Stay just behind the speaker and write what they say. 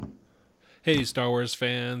Hey, Star Wars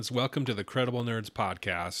fans, welcome to the Credible Nerds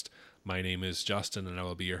podcast. My name is Justin, and I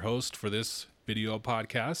will be your host for this video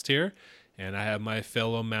podcast here. And I have my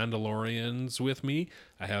fellow Mandalorians with me.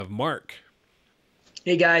 I have Mark.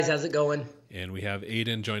 Hey guys, how's it going? And we have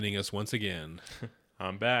Aiden joining us once again.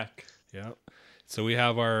 I'm back. Yeah. So we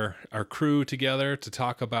have our crew together to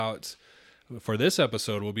talk about, for this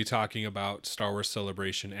episode, we'll be talking about Star Wars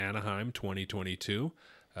Celebration Anaheim 2022.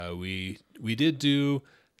 We did do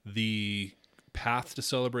the path to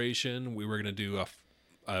celebration. We were going to do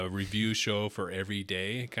a review show for every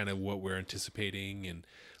day, kind of what we're anticipating and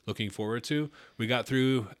looking forward to. We got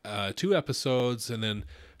through 2 episodes and then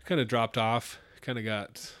kind of dropped off, kind of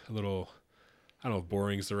got a little, I don't know if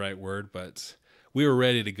boring is the right word, but we were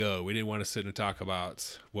ready to go. We didn't want to sit and talk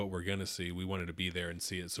about what we're going to see. We wanted to be there and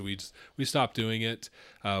see it. So we stopped doing it.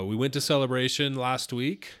 We went to Celebration last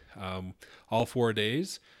week, all 4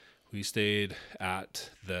 days. We stayed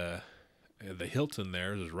at the Hilton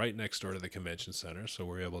there. It was right next door to the convention center, so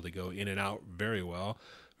we were able to go in and out very well,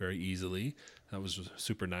 very easily. That was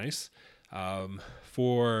super nice.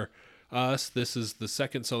 For us, this is the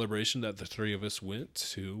second celebration that the three of us went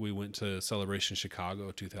to. We went to Celebration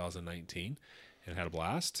Chicago 2019 and had a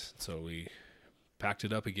blast. So we packed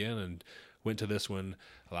it up again and went to this one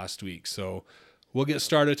last week. So we'll get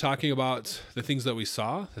started talking about the things that we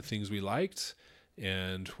saw, the things we liked,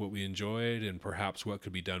 and what we enjoyed, and perhaps what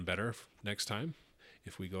could be done better next time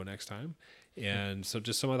if we go next time. And so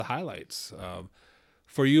just some of the highlights.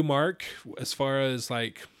 For you, Mark, as far as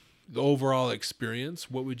like the overall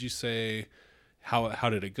experience, what would you say, how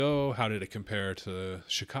did it go? How did it compare to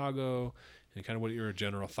Chicago? And kind of what are your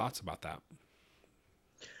general thoughts about that?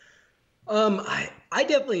 I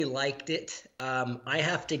definitely liked it. I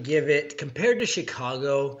have to give it, compared to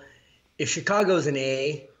Chicago, if Chicago's an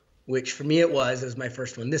A, which for me it was my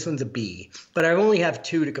first one, this one's a B, but I only have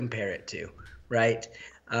 2 to compare it to, right?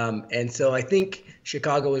 And so I think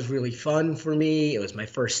Chicago was really fun for me. It was my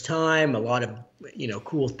first time, a lot of,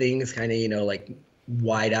 cool things, kind of, like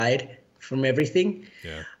wide-eyed from everything.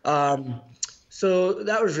 Yeah. So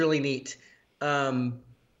that was really neat. But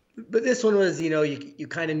this one was, you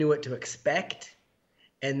kind of knew what to expect.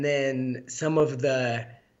 And then some of the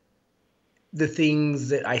things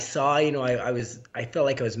that I saw, I felt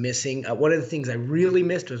like I was missing. One of the things I really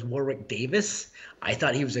missed was Warwick Davis. I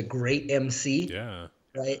thought he was a great MC. Yeah.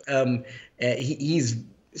 Right. He's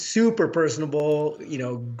super personable,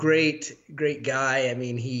 great guy. I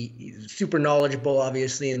mean, he's super knowledgeable,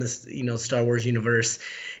 obviously, in this, Star Wars universe.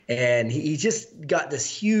 And he just got this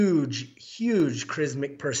huge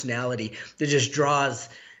charismatic personality that just draws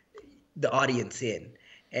the audience in.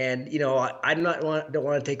 And, I don't want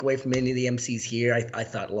to take away from any of the MCs here. I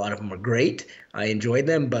thought a lot of them were great. I enjoyed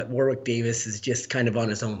them, but Warwick Davis is just kind of on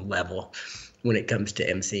his own level when it comes to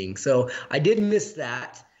MCing. So I did miss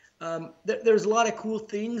that. There's a lot of cool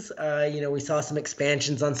things. We saw some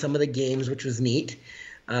expansions on some of the games, which was neat.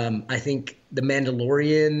 I think the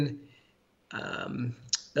Mandalorian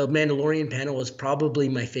panel was probably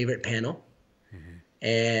my favorite panel.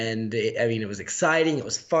 And it was exciting. It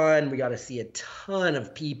was fun. We got to see a ton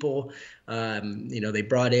of people. They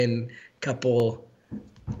brought in a couple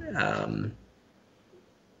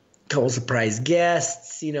surprise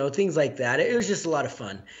guests, things like that. It was just a lot of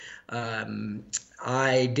fun.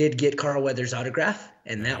 I did get Carl Weathers' autograph,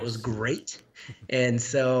 and that was great. And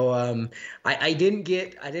so I didn't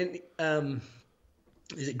is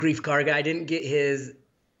it Grief Karga? I didn't get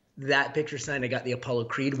that picture signed. I got the Apollo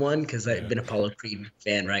Creed one because I've been Apollo Creed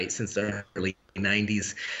fan, right, since the early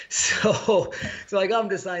 90s. So I got him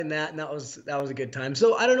to sign that, and that was a good time.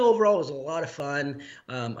 So I don't know, overall it was a lot of fun.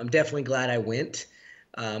 I'm definitely glad I went.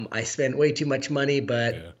 I spent way too much money,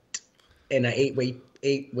 and I ate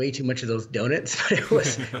way too much of those donuts, but it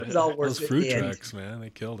was all worth it. Those fruit trucks, man,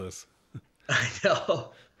 they killed us. I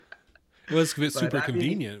know. It was super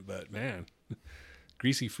convenient, but man,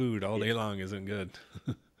 greasy food all day long isn't good.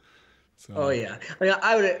 So, oh yeah,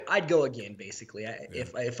 I'd go again. Basically,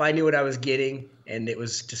 if I knew what I was getting and it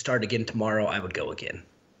was to start again tomorrow, I would go again.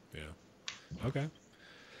 Yeah. Okay.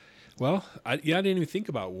 Well, I didn't even think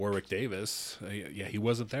about Warwick Davis. He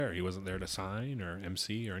wasn't there. He wasn't there to sign or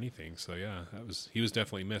MC or anything. So yeah, he was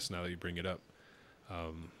definitely missed. Now that you bring it up,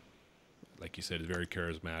 like you said, he's very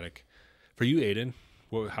charismatic. For you, Aiden,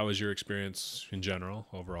 how was your experience in general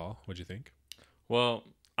overall? What'd you think? Well,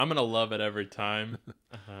 I'm going to love it every time.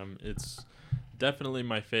 It's definitely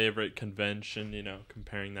my favorite convention,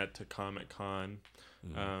 comparing that to Comic-Con.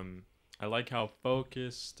 Mm-hmm. I like how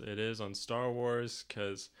focused it is on Star Wars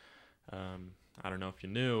because I don't know if you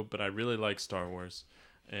knew, but I really like Star Wars.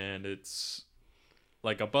 And it's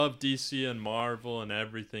like above DC and Marvel and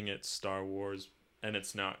everything, it's Star Wars, and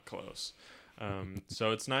it's not close.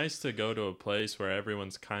 So it's nice to go to a place where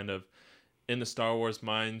everyone's kind of in the Star Wars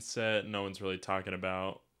mindset. No one's really talking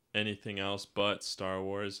about anything else but Star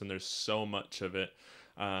Wars, and there's so much of it.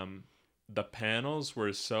 The panels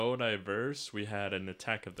were so diverse. We had an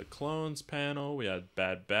Attack of the Clones panel, we had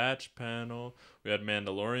Bad Batch panel, we had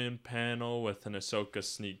Mandalorian panel with an Ahsoka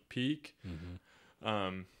sneak peek.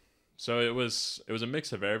 So it was a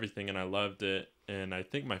mix of everything, and I loved it. And I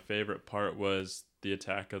think my favorite part was the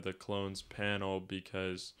Attack of the Clones panel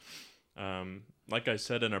because, like I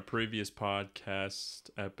said in a previous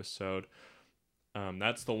podcast episode,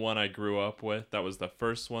 that's the one I grew up with. That was the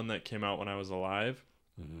first one that came out when I was alive.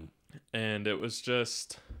 And it was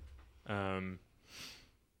just, it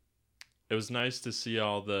was nice to see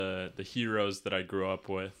all the heroes that I grew up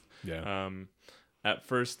with. Yeah. At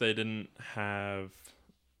first they didn't have,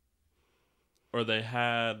 or they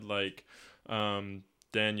had like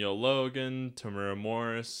Daniel Logan, Tamara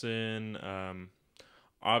Morrison,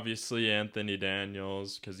 obviously Anthony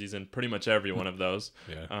Daniels, because he's in pretty much every one of those.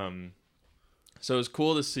 Yeah. So it was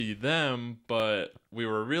cool to see them, but we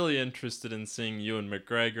were really interested in seeing Ewan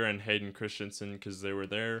McGregor and Hayden Christensen because they were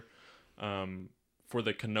there for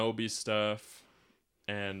the Kenobi stuff.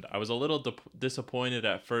 And I was a little disappointed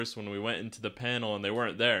at first when we went into the panel and they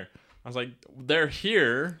weren't there. I was like, they're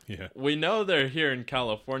here. Yeah. We know they're here in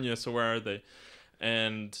California, so where are they?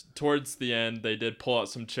 And towards the end, they did pull out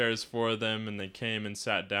some chairs for them, and they came and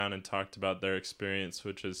sat down and talked about their experience,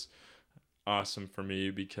 which is awesome for me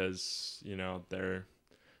because, you know,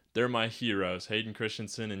 they're my heroes. Hayden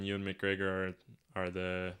Christensen and Ewan McGregor are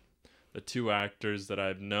the two actors that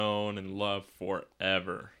I've known and loved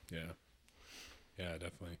forever. Yeah. Yeah,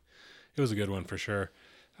 definitely. It was a good one for sure.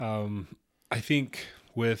 I think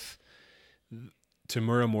with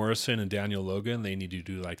Tamura Morrison and Daniel Logan, they need to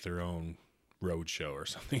do like their own road show or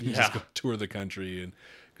something. Yeah. Just go tour the country, and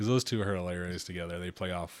because those two are hilarious together. They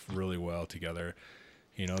play off really well together.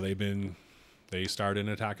 You know, they started in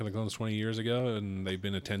Attack of the Clones 20 years ago, and they've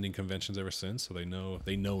been attending conventions ever since. So they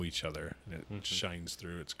know each other, and it shines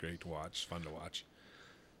through. It's great to watch, fun to watch.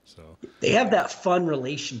 So they have that fun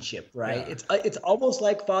relationship, right? Yeah. It's almost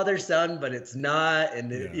like father son, but it's not,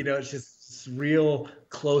 and you know, it's just this real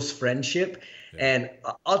close friendship. Yeah. And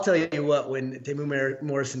I'll tell you what, when Tamu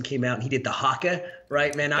Morrison came out and he did the haka,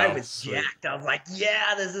 right, man, I was jacked. I was like,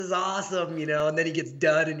 yeah, this is awesome, you know. And then he gets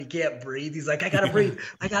done and he can't breathe. He's like, I gotta breathe.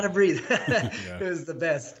 It was the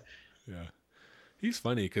best. Yeah, he's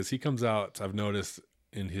funny because he comes out. I've noticed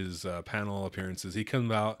in his panel appearances, he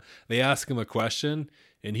comes out. They ask him a question,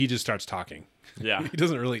 and he just starts talking. Yeah. He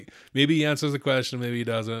doesn't really, maybe he answers the question, maybe he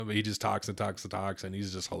doesn't, but he just talks and talks and talks, and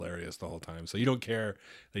he's just hilarious the whole time. So you don't care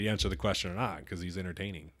that he answered the question or not because he's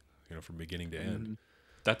entertaining, you know, from beginning to end.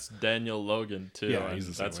 That's Daniel Logan, too. Yeah,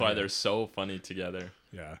 that's why they're so funny together.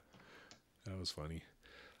 Yeah, that was funny.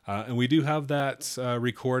 And we do have that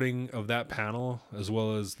recording of that panel, as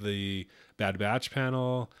well as the Bad Batch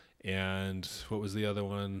panel, and what was the other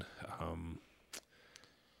one?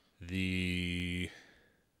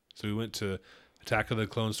 So we went to Attack of the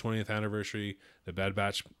Clones 20th anniversary, the Bad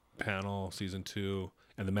Batch panel, season 2,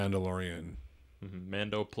 and the Mandalorian.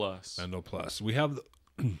 Mando Plus. We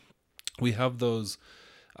have those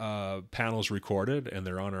panels recorded, and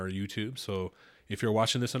they're on our YouTube. So if you're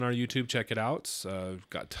watching this on our YouTube, check it out.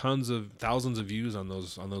 Got thousands of views on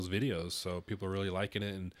those videos. So people are really liking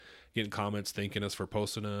it and getting comments thanking us for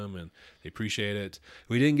posting them, and they appreciate it.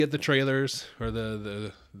 We didn't get the trailers or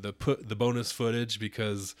the bonus footage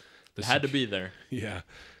because it had to be there. Yeah.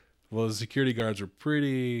 Well, the security guards were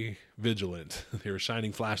pretty vigilant. They were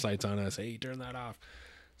shining flashlights on us. Hey, turn that off.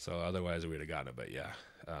 So otherwise we would have gotten it. But yeah,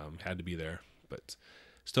 had to be there. But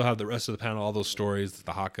still have the rest of the panel, all those stories,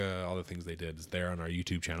 the haka, all the things they did is there on our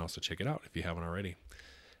YouTube channel. So check it out if you haven't already.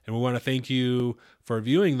 And we want to thank you for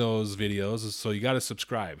viewing those videos. So you got to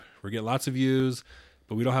subscribe. We're getting lots of views,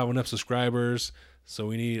 but we don't have enough subscribers.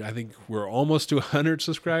 So I think we're almost to 100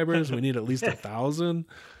 subscribers. We need at least 1,000.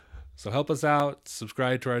 So help us out,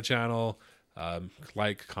 subscribe to our channel,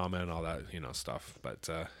 like, comment, all that, stuff. But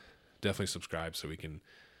definitely subscribe so we can,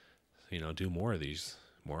 do more of these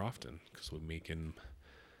more often, because we're making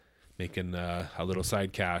a little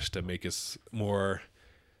side cash to make us more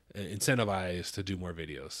incentivized to do more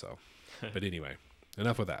videos. So, but anyway,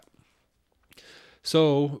 enough with that.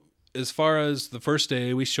 So as far as the first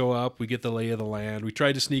day, we show up, we get the lay of the land. We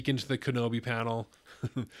tried to sneak into the Kenobi panel.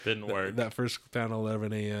 Didn't work. That first panel,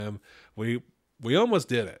 11 a.m. We almost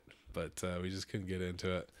did it, but we just couldn't get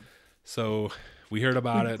into it. So we heard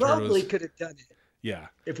about it. Probably could have done it. Yeah.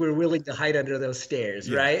 If we were willing to hide under those stairs,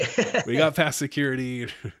 Yeah. right? We got past security.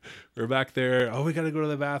 We're back there. Oh, we got to go to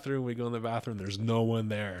the bathroom. We go in the bathroom. There's no one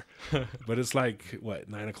there. But it's like, what,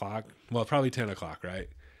 9 o'clock? Well, probably 10 o'clock, right?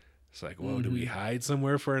 It's like, whoa, do we hide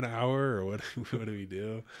somewhere for an hour or what? What do we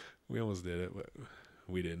do? We almost did it, but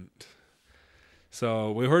we didn't.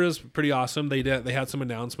 So we heard it was pretty awesome. They had some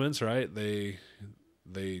announcements, right? They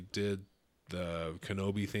did the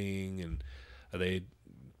Kenobi thing, and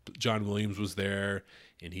John Williams was there,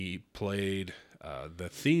 and he played the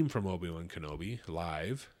theme from Obi-Wan Kenobi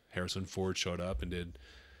live. Harrison Ford showed up and did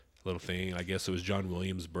a little thing. I guess it was John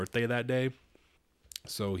Williams' birthday that day,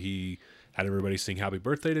 so he had everybody sing happy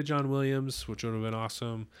birthday to John Williams, which would have been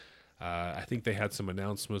awesome. I think they had some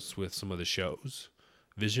announcements with some of the shows.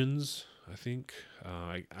 Visions, I think.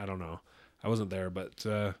 I don't know. I wasn't there, but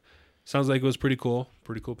sounds like it was pretty cool.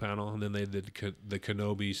 Pretty cool panel. And then they did the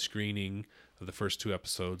Kenobi screening of the first 2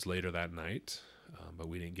 episodes later that night. But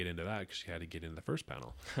we didn't get into that because she had to get in the first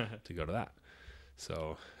panel to go to that.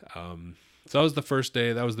 So that was the first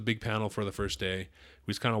day. That was the big panel for the first day.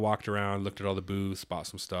 We just kind of walked around, looked at all the booths, bought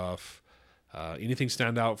some stuff. Anything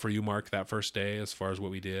stand out for you, Mark, that first day as far as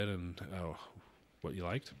what we did and what you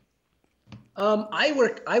liked?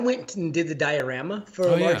 I went and did the diorama for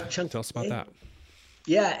a large chunk. Tell us about that.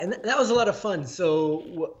 Yeah, and that was a lot of fun.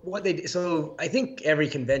 So what they did, so I think every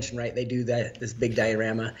convention, right, they do this big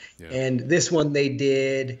diorama, and this one they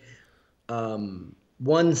did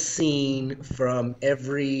one scene from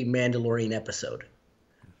every Mandalorian episode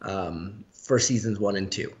for seasons 1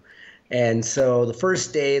 and 2. And so the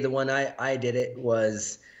first day, the one I did it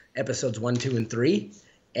was episodes 1, 2, and 3,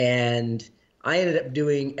 and I ended up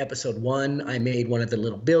doing episode 1. I made one of the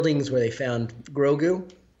little buildings where they found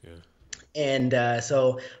Grogu. And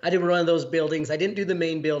so I did one of those buildings. I didn't do the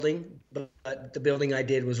main building, but the building I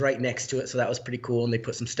did was right next to it, so that was pretty cool. And they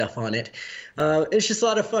put some stuff on it. It's just a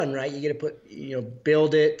lot of fun, right? You get to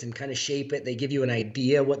build it and kind of shape it. They give you an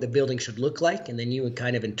idea what the building should look like, and then you would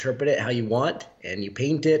kind of interpret it how you want, and you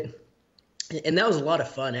paint it. And that was a lot of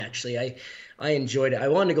fun, actually. I enjoyed it. I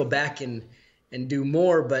wanted to go back and do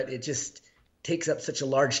more, but it just takes up such a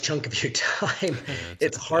large chunk of your time.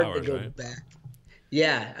 It's hard to go back.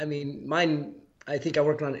 Yeah, I mean, mine, I think I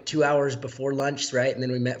worked on it 2 hours before lunch, right? And then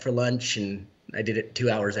we met for lunch, and I did it 2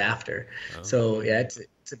 hours after. Oh. So, yeah, it's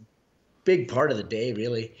a big part of the day,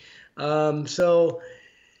 really. So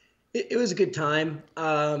it was a good time.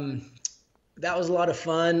 That was a lot of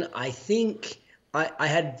fun. I think I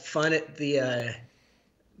had fun at the,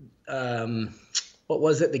 what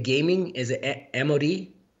was it, the gaming? Is it MOD? I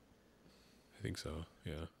think so,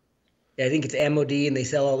 yeah. I think it's MOD, and they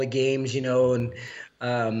sell all the games, and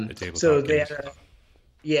so they had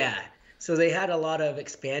so they had a lot of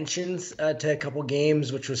expansions to a couple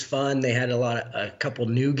games, which was fun. They had a couple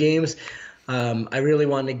new games. I really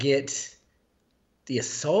wanted to get the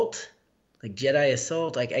Assault, like Jedi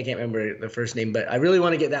Assault. I can't remember the first name, but I really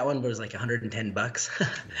want to get that one. But it was like $110,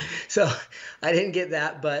 so I didn't get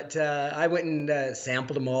that. But I went and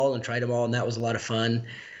sampled them all and tried them all, and that was a lot of fun.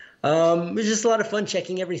 It was just a lot of fun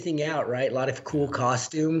checking everything out, right? A lot of cool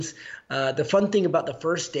costumes. The fun thing about the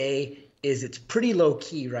first day is it's pretty low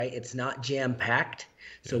key, right? It's not jam packed.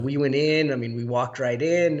 So we went in, we walked right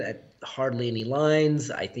in, hardly any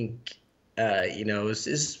lines. I think,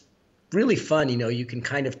 it's really fun. You can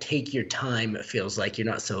kind of take your time. It feels like you're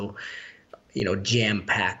not so, jam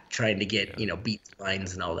packed trying to get, beat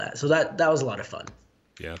lines and all that. So that was a lot of fun.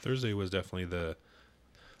 Yeah. Thursday was definitely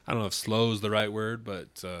I don't know if slow is the right word,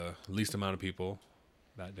 but least amount of people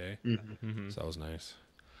that day. Mm-hmm. Mm-hmm. So that was nice.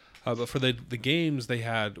 But for the games they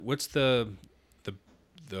had, what's the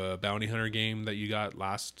bounty hunter game that you got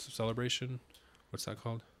last celebration? What's that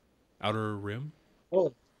called? Outer Rim?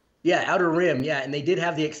 Oh, yeah, Outer Rim. Yeah, and they did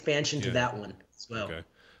have the expansion to that one as well. Okay.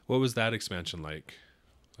 What was that expansion like?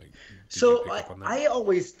 So I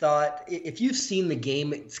always thought if you've seen the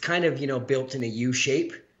game, it's kind of, built in a U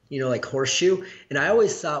shape. Like horseshoe. And I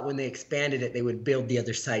always thought when they expanded it, they would build the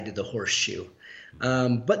other side to the horseshoe.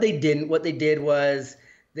 But they didn't. What they did was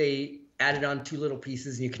they added on 2 little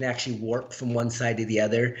pieces, and you can actually warp from one side to the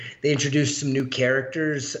other. They introduced some new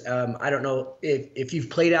characters. I don't know if you've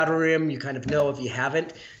played Outer Rim, you kind of know. If you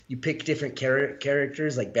haven't, you pick different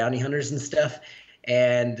characters like bounty hunters and stuff,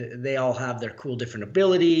 and they all have their cool different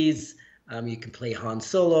abilities. You can play Han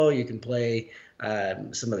Solo. You can play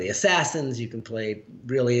some of the assassins. You can play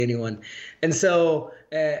really anyone. And so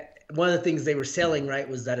one of the things they were selling, right,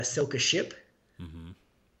 was that Ahsoka ship. Mm-hmm.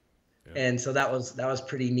 Yeah. And so that was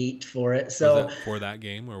pretty neat for it. So was it for that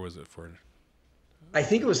game, or was it for? I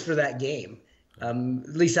think it was for that game. At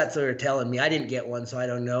least that's what they were telling me. I didn't get one, so I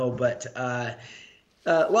don't know. But a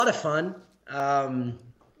lot of fun.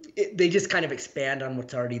 They just kind of expand on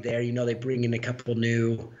what's already there. They bring in a couple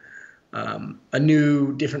new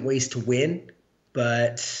different ways to win,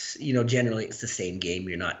 but generally it's the same game.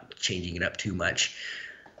 You're not changing it up too much.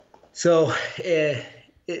 So it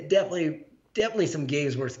definitely some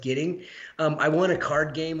games worth getting. I won a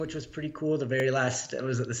card game, which was pretty cool. It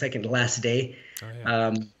was the second to last day. Oh,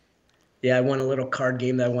 yeah. Yeah, I won a little card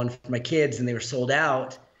game that I won for my kids, and they were sold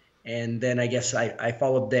out. And then I guess I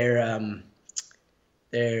followed their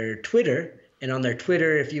Twitter, and on their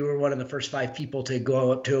Twitter, if you were one of the first 5 people to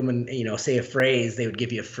go up to them and say a phrase, they would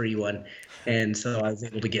give you a free one. And so I was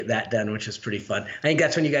able to get that done, which was pretty fun. I think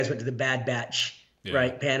that's when you guys went to the Bad Batch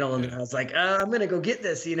panel, and I was like, I'm gonna go get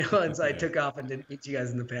this, and so I took off and didn't meet you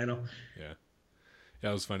guys in the panel. Yeah,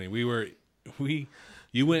 it was funny.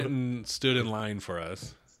 You went and stood in line for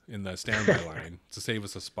us in the standby line to save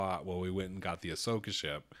us a spot while we went and got the Ahsoka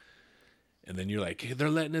ship. And then you're like, hey, they're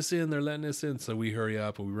letting us in. So we hurry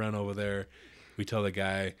up and we run over there. We tell the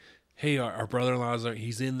guy, hey, our brother-in-law's there.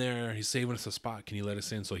 He's in there. He's saving us a spot. Can you let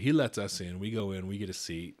us in? So he lets us in. We go in. We get a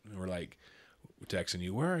seat. And we're like, we're texting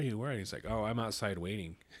you, where are you? He's like, oh, I'm outside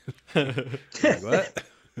waiting. Like, what?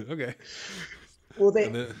 Okay. Well,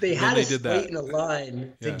 they had us wait in a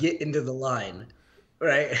line to get into the line,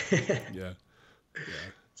 right? Yeah.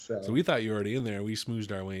 So we thought you were already in there. We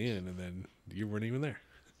smoozed our way in, and then you weren't even there.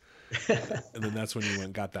 And then that's when you went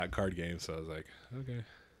and got that card game. So I was like, okay.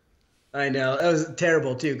 I know. That was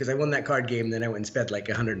terrible, too, because I won that card game, and then I went and spent like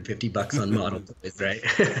 $150 on model toys, right?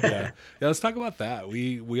 Yeah, let's talk about that.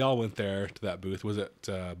 We all went there to that booth. Was it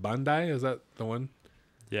Bandai? Is that the one?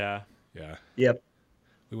 Yeah. Yep.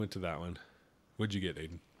 We went to that one. What'd you get,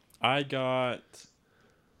 Aiden? I got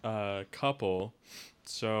a couple.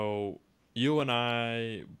 So you and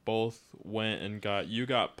I both went and you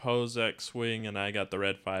got Poe's X-Wing and I got the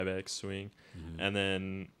Red 5 X-Wing. Mm-hmm. And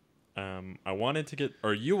then you wanted to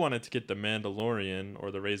get the Mandalorian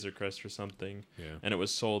or the Razor Crest or something. Yeah. And it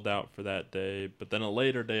was sold out for that day. But then a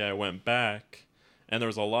later day I went back and there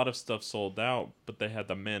was a lot of stuff sold out, but they had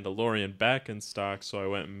the Mandalorian back in stock, so I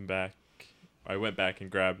went back and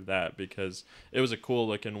grabbed that because it was a cool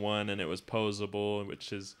looking one and it was posable,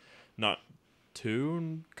 which is not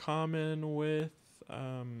too common with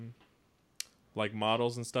like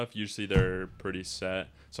models and stuff. Usually they're pretty set,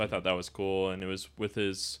 so I thought that was cool, and it was with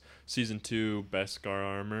his season 2 Beskar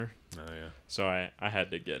armor. Oh yeah. So I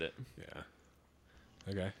had to get it. Yeah.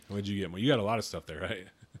 Okay. What'd you get? Well, you got a lot of stuff there, right?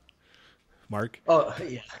 Mark? Oh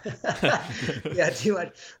yeah. Yeah, too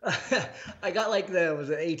much. I got like was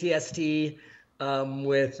an ATST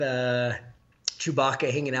with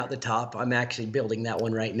Chewbacca hanging out the top. I'm actually building that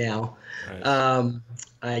one right now. Nice.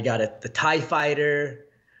 I got the TIE Fighter.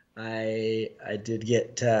 I did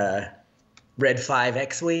get Red 5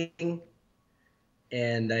 X-Wing,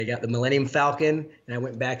 and I got the Millennium Falcon, and I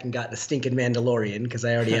went back and got the stinking Mandalorian because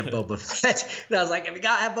I already have Boba Fett. And I was like, if you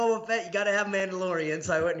gotta have Boba Fett, you gotta have Mandalorian.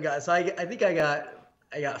 So I went and got. So I think I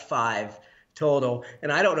got 5 total,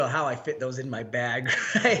 and I don't know how I fit those in my bag.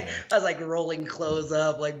 Right? I was like rolling clothes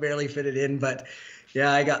up, like barely fit it in. But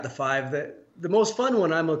yeah, I got the 5. The most fun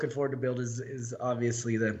one I'm looking forward to build is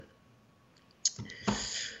obviously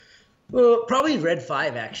probably Red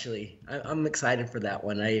 5 actually. I'm excited for that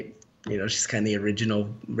one. She's kind of the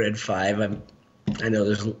original Red 5. I know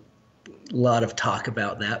there's a lot of talk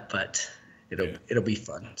about that, but it'll be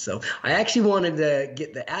fun. So I actually wanted to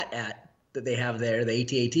get the AT-AT that they have there, the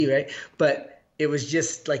AT-AT, right? But it was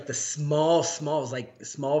just like the small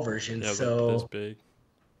version. Yeah, so like this big.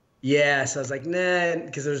 Yeah, so I was like, nah,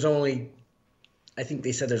 because there's only, I think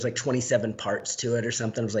they said there's like 27 parts to it or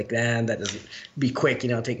something. I was like, nah, that doesn't be quick,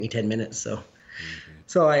 it'll take me 10 minutes. So,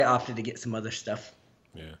 So I opted to get some other stuff.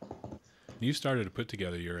 Yeah. You started to put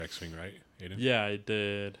together your X-Wing, right, Aiden? Yeah, I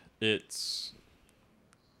did. It's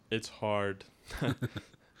hard.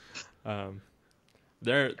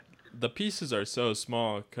 The pieces are so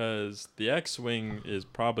small because the X-Wing is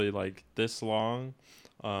probably like this long,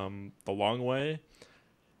 the long way,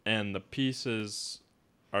 and the pieces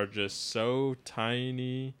are just so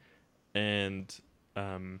tiny, and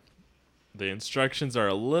the instructions are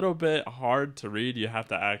a little bit hard to read. You have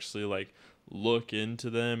to actually like look into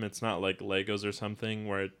them. It's not like Legos or something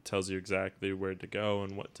where it tells you exactly where to go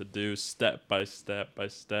and what to do step by step by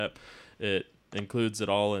step. It includes it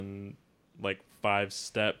all in like 5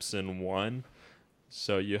 steps in one,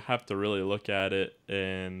 so you have to really look at it,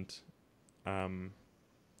 and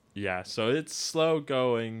so it's slow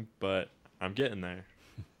going, but I'm getting there.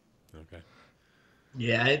 Okay.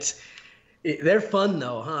 Yeah, they're fun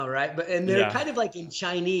though, huh? Right, and they're kind of like in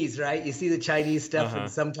Chinese, right? You see the Chinese stuff, and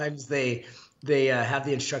sometimes they they have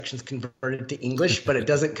the instructions converted to English, but it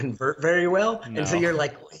doesn't convert very well. No. And so you're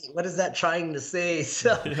like, wait, what is that trying to say?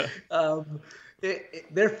 So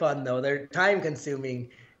they're fun, though. They're time consuming,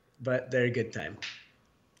 but they're a good time.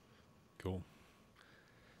 Cool.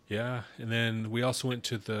 Yeah. And then we also went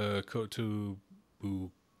to the Kotobukiya.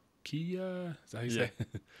 Is that how you say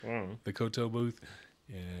it? Wow. The Koto booth.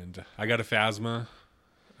 And I got a Phasma.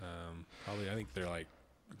 Probably, I think they're like,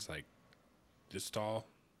 it's like this tall.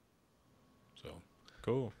 So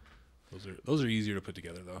Cool. Those are easier to put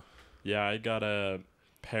together though. Yeah, I got a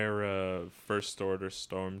pair of First Order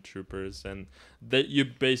Stormtroopers, and you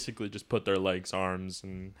basically just put their legs, arms,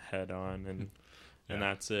 and head on, and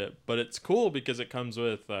that's it. But it's cool because it comes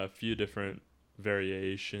with a few different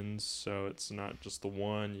variations, so it's not just the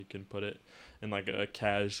one. You can put it in like a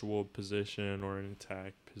casual position or an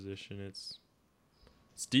attack position. It's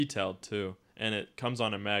detailed too, and it comes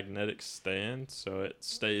on a magnetic stand, so it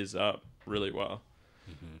stays up really well.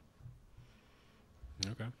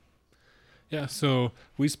 Okay. Yeah, so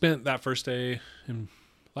we spent that first day and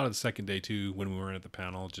a lot of the second day too when we were at the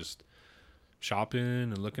panel just shopping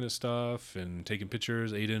and looking at stuff and taking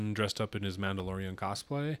pictures. Aiden dressed up in his Mandalorian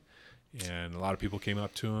cosplay, and a lot of people came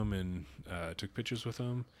up to him and took pictures with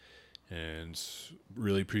him and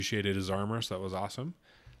really appreciated his armor, so that was awesome.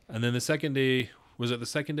 And then the second day, was it the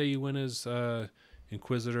second day you went as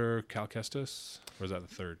Inquisitor Cal Kestis, or was that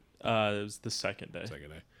the third? It was the second day. Second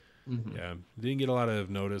day. Yeah, didn't get a lot of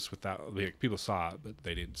notice with that. Like, people saw it, but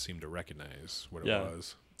they didn't seem to recognize what it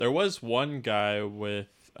was. There was one guy with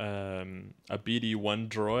a BD-1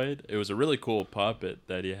 droid. It was a really cool puppet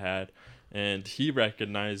that he had, and he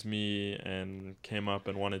recognized me and came up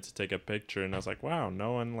and wanted to take a picture. And I was like, wow,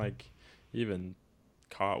 no one like even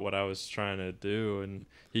caught what I was trying to do. And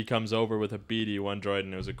he comes over with a BD-1 droid,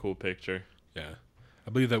 and it was a cool picture. Yeah,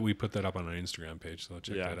 I believe that we put that up on our Instagram page, so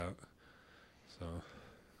check that out. So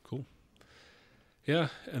cool. Yeah,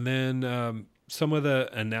 and then some of the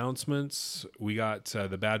announcements we got.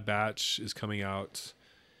 The Bad Batch is coming out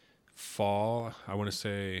fall. I want to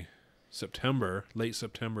say September, late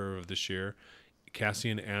September of this year.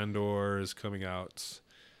 Cassian Andor is coming out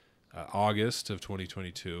August of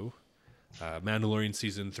 2022. Mandalorian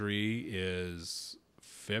season 3 is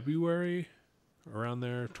February, around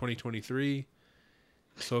there, 2023.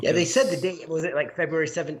 So yeah, they said the date. Was it like February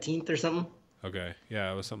 17th or something? Okay,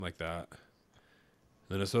 yeah, it was something like that.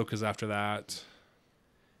 Then Ahsoka's after that.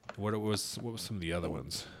 What was some of the other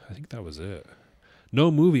ones? I think that was it.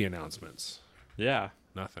 No movie announcements. Yeah.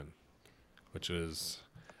 Nothing. Which is,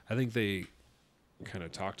 I think they kind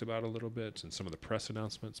of talked about a little bit in some of the press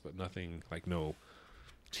announcements, but nothing, like no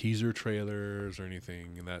teaser trailers or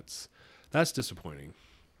anything. And that's disappointing.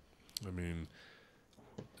 I mean,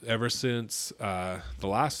 ever since the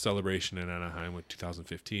last celebration in Anaheim with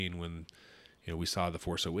 2015, when we saw the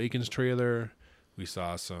Force Awakens trailer, we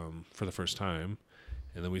saw some for the first time,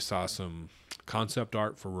 and then we saw some concept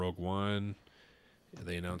art for Rogue One.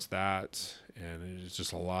 They announced that, and it was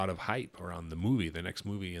just a lot of hype around the next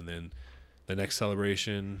movie, and then the next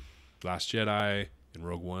celebration, Last Jedi and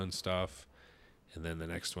Rogue One stuff, and then the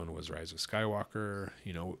next one was Rise of Skywalker.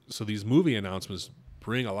 So these movie announcements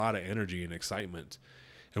bring a lot of energy and excitement.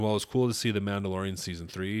 And while it's cool to see the Mandalorian season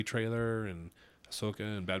 3 trailer and Ahsoka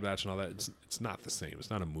and Bad Batch and all that, it's not the same. It's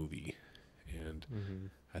not a movie. And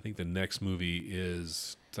I think the next movie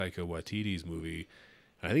is Taika Waititi's movie.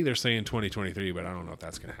 And I think they're saying 2023, but I don't know if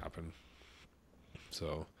that's going to happen.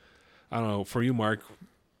 So I don't know. For you, Mark,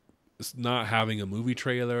 it's not having a movie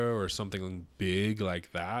trailer or something big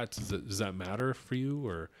like that, does that matter for you,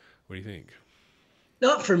 or what do you think?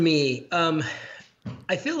 Not for me.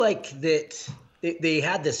 I feel like that they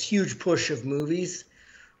had this huge push of movies,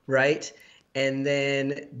 right? And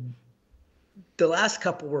then the last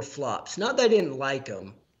couple were flops. Not that I didn't like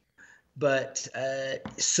them, but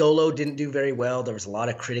Solo didn't do very well. There was a lot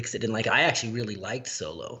of critics that didn't like it. I actually really liked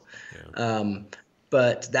Solo. Yeah.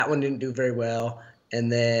 But that one didn't do very well.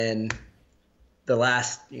 And then the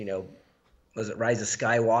last, was it Rise of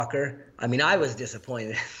Skywalker? I mean, I was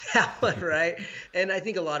disappointed in that one, right? And I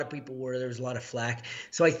think a lot of people were. There was a lot of flack.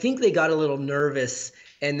 So I think they got a little nervous,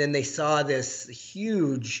 and then they saw this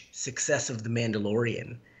huge success of The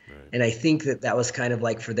Mandalorian. Right. And I think that was kind of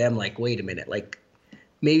like for them, like, wait a minute, like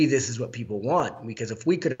maybe this is what people want. Because if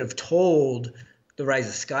we could have told The Rise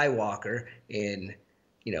of Skywalker in,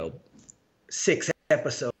 6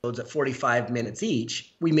 episodes at 45 minutes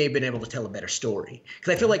each, we may have been able to tell a better story.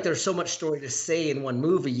 Because I feel like there's so much story to say in one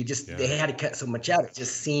movie. They had to cut so much out. It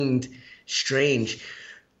just seemed strange.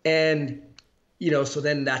 And, so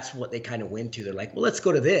then that's what they kind of went to. They're like, well, let's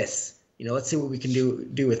go to this. Let's see what we can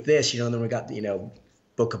do with this. And then we got,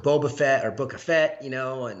 Book of Boba Fett or Book of Fett,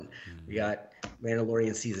 and we got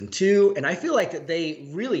Mandalorian season 2, and I feel like that they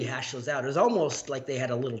really hashed those out. It was almost like they had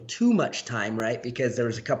a little too much time, right? Because there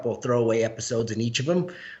was a couple of throwaway episodes in each of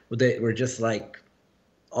them that were just like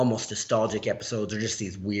almost nostalgic episodes, or just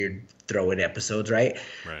these weird throw-in episodes, right?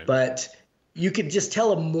 Right. But you could just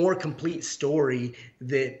tell a more complete story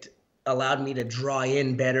that allowed me to draw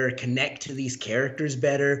in better, connect to these characters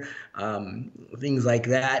better, things like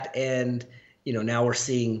that. And now we're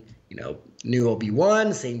seeing new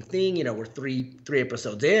Obi-Wan, same thing. We're three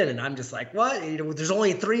episodes in, and I'm just like, what? There's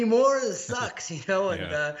only 3 more. This sucks, And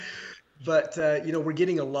Yeah. but we're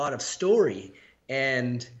getting a lot of story,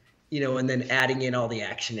 and and then adding in all the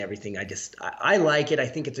action, everything. I like it. I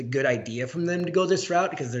think it's a good idea from them to go this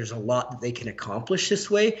route, because there's a lot that they can accomplish this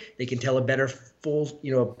way. They can tell a better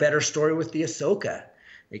a better story with the Ahsoka.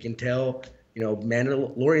 They can tell,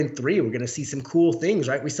 Mandalorian 3, we're going to see some cool things,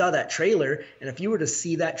 right? We saw that trailer, and if you were to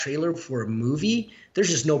see that trailer for a movie, there's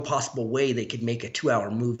just no possible way they could make a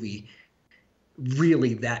 2-hour movie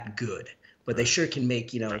really that good. But they sure can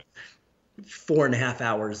make, 4.5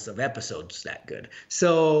 hours of episodes that good.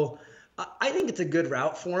 So I think it's a good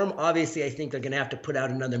route for them. Obviously, I think they're going to have to put out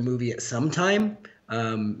another movie at some time.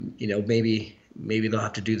 Maybe they'll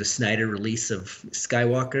have to do the Snyder release of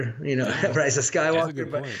Skywalker, Rise of Skywalker. That's a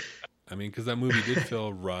good point. I mean, because that movie did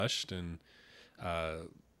feel rushed, and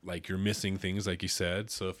like you're missing things, like you said.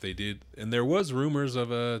 So if they did, and there was rumors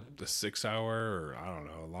of a 6-hour, or I don't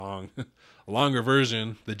know, a longer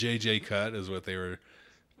version. The JJ cut is what they were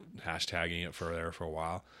hashtagging it for a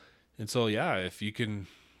while. And so, yeah, if you can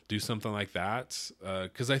do something like that,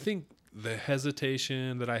 because I think the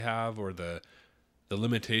hesitation that I have, or the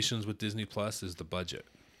limitations with Disney Plus, is the budget.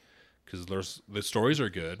 Because the stories are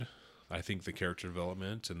good. I think the character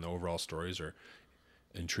development and the overall stories are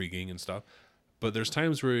intriguing and stuff. But there's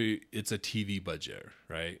times where it's a TV budget,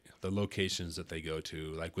 right? The locations that they go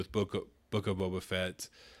to, like with Book of Boba Fett,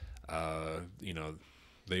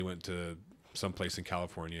 they went to someplace in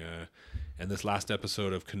California, and this last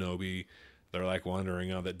episode of Kenobi, they're like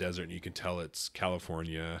wandering out that desert, and you can tell it's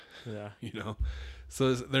California. Yeah.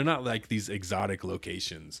 So they're not like these exotic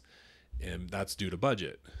locations, and that's due to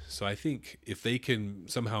budget. So I think if they can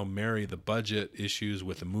somehow marry the budget issues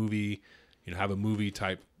with a movie, have a movie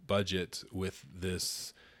type budget with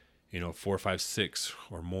this 4, 5, 6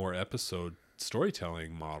 or more episode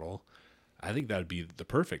storytelling model, I think that'd be the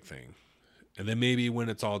perfect thing. And then maybe when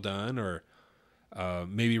it's all done, or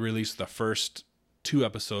maybe release the first 2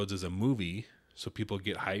 episodes as a movie, so people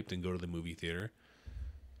get hyped and go to the movie theater,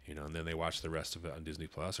 and then they watch the rest of it on Disney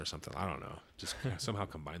Plus or something. I don't know. Just somehow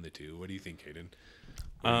combine the two. What do you think, Hayden?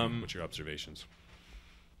 What's your observations?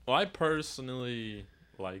 Well, I personally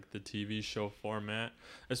like the TV show format,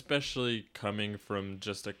 especially coming from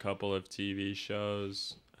just a couple of TV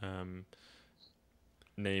shows,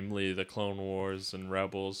 namely the Clone Wars and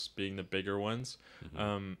Rebels being the bigger ones.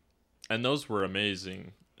 Mm-hmm. And those were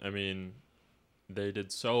amazing. I mean, they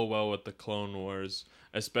did so well with the Clone Wars,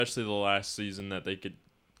 especially the last season that they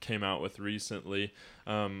came out with recently.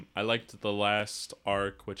 I liked the last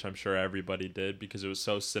arc, which I'm sure everybody did, because it was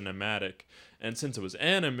so cinematic. And since it was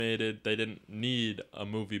animated, they didn't need a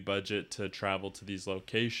movie budget to travel to these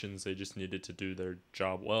locations. They just needed to do their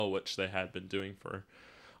job well, which they had been doing for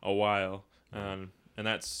a while. And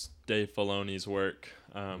that's Dave Filoni's work,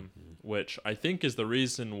 which I think is the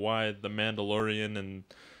reason why The Mandalorian and,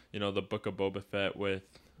 the Book of Boba Fett with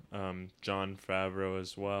Jon Favreau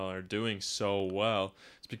as well are doing so well.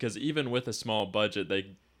 It's because even with a small budget, they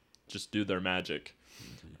just do their magic.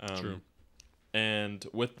 True. And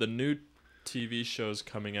with the new TV shows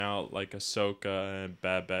coming out, like Ahsoka and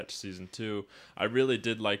Bad Batch Season 2, I really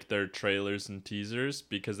did like their trailers and teasers,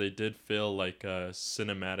 because they did feel like a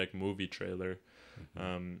cinematic movie trailer.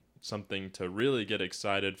 Something to really get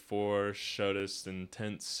excited for, showed us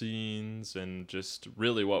intense scenes, and just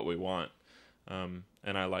really what we want. And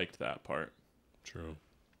I liked that part. True.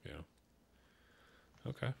 Yeah.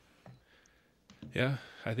 Okay. Yeah,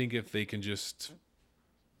 I think if they can just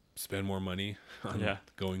spend more money on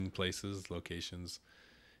going places, locations,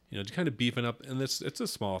 just kind of beefing up, and it's a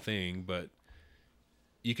small thing, but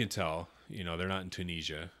you can tell, they're not in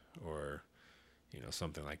Tunisia or,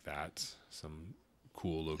 something like that, some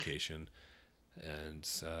cool location. And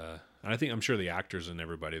I'm sure the actors and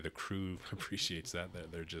everybody, the crew appreciates that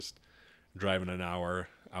they're just driving an hour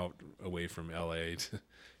out away from LA to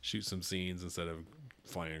shoot some scenes instead of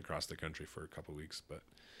flying across the country for a couple of weeks. But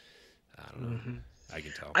I don't know. Mm-hmm. I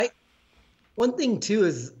can tell. One thing too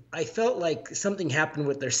is I felt like something happened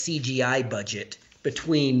with their CGI budget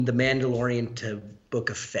between The Mandalorian to Book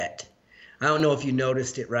of Fett. I don't know if you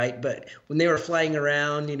noticed it, right? But when they were flying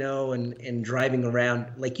around, and driving around,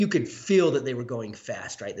 like you could feel that they were going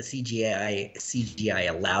fast, right? The CGI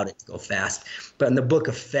allowed it to go fast. But in the Book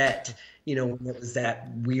of Fett, when it was that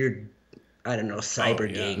weird, I don't know,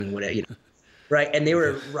 cyber gang, whatever, right? And they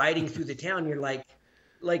were riding through the town. You're like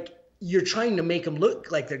you're trying to make them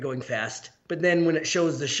look like they're going fast, but then when it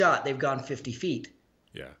shows the shot, they've gone 50 feet.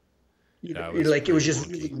 Yeah. It was just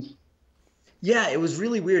really, yeah, it was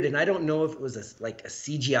really weird. And I don't know if it was a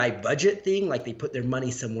CGI budget thing, like they put their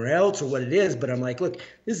money somewhere else or what it is. But I'm like, look,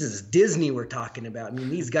 this is Disney we're talking about. I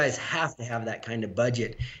mean, these guys have to have that kind of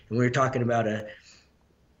budget. And we were talking about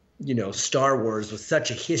Star Wars with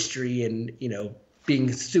such a history and,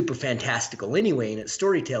 being super fantastical anyway in its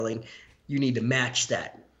storytelling. You need to match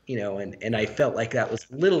that. And I felt like that was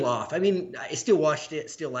a little off. I mean, I still watched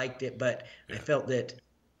it, still liked it, but I felt that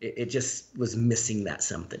it just was missing that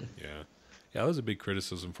something. Yeah. Yeah, that was a big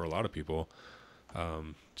criticism for a lot of people.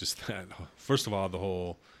 Just that, first of all, the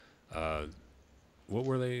whole, what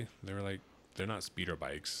were they? They were like, they're not speeder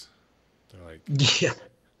bikes. They're like, yeah,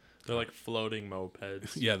 they're like floating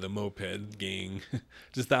mopeds. Yeah, the moped gang.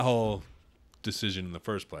 Just that whole decision in the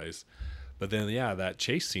first place. But then, that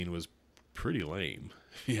chase scene was pretty lame,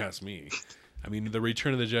 if you ask me. I mean, the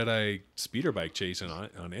Return of the Jedi speeder bike chase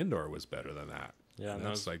on Endor was better than that. Yeah, and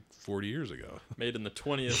that's like 40 years ago. Made in the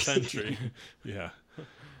 20th century. Yeah.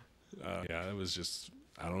 It was just,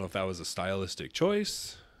 I don't know if that was a stylistic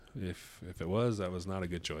choice. If it was, that was not a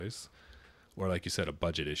good choice. Or like you said, a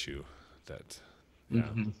budget issue.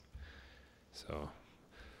 So,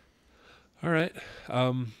 all right.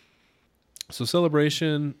 So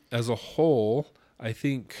Celebration as a whole, I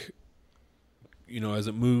think, as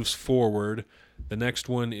it moves forward, the next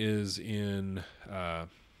one is in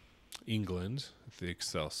England at the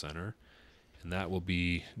Excel Center, and that will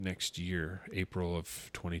be next year, April of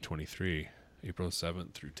 2023, April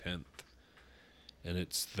 7th through 10th. And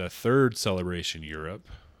it's the third Celebration Europe,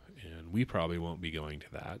 and we probably won't be going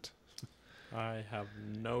to that. I have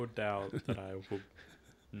no doubt that I will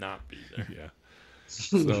not be there. Yeah.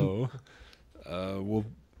 So we'll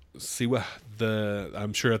see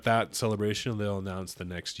I'm sure at that celebration they'll announce the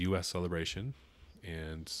next U.S. celebration.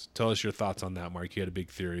 And tell us your thoughts on that, Mark. You had a big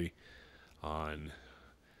theory on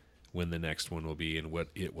when the next one will be and what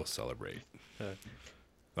it will celebrate.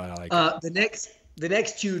 I like it. The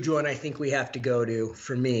next huge one I think we have to go to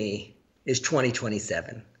for me is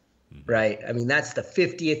 2027, right? I mean, that's the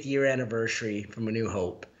 50th year anniversary from A New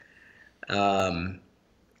Hope.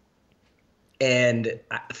 And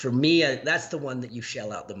for me, that's the one that you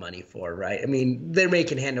shell out the money for, right? I mean, they're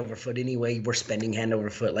making hand over foot anyway. We're spending hand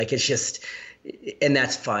over foot. Like, it's just, and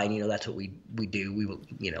that's fine. That's what we do. We will,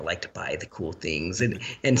 like to buy the cool things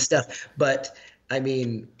and stuff. But I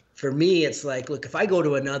mean, for me, it's like, look, if I go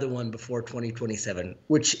to another one before 2027,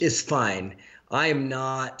 which is fine, I am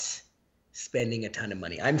not spending a ton of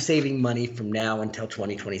money. I'm saving money from now until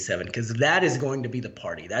 2027 because that is going to be the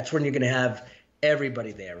party. That's when you're going to have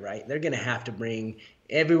everybody there, right? They're going to have to bring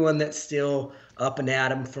everyone that's still up and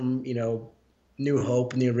at 'em from, New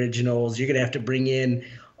Hope and the originals. You're going to have to bring in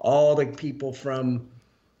all the people from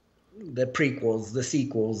the prequels, the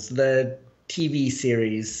sequels, the TV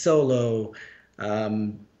series, Solo,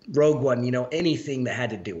 Rogue One, anything that had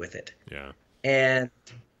to do with it. Yeah. And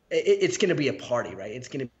it's going to be a party, right? It's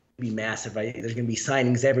going to be massive, right? There's going to be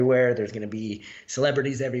signings everywhere. There's going to be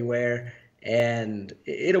celebrities everywhere, and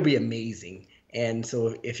it'll be amazing. And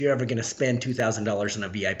so if you're ever going to spend $2,000 on a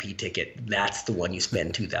VIP ticket, that's the one you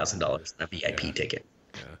spend $2,000 on a VIP ticket.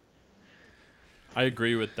 Yeah. I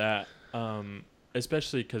agree with that,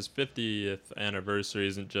 especially because 50th anniversary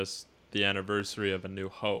isn't just the anniversary of A New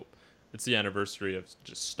Hope. It's the anniversary of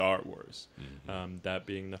just Star Wars, that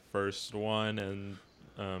being the first one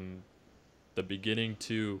and the beginning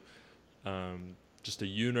to just a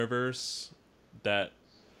universe that,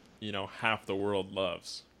 half the world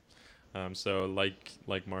loves. So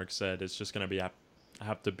like Mark said, it's just going to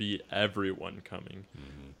have to be everyone coming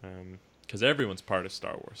because everyone's part of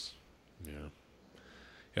Star Wars. Yeah.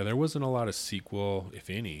 Yeah, there wasn't a lot of sequel, if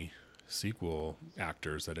any,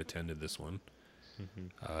 actors that attended this one.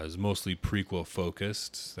 It was mostly prequel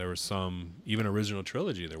focused. There were some, even original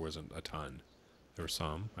trilogy, there wasn't a ton. There were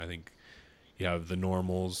some. I think you have the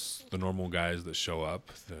normal guys that show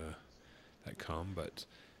up, that come, but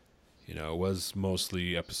it was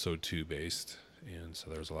mostly episode 2 based, and so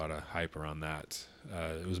there was a lot of hype around that.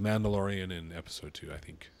 It was Mandalorian and episode 2, I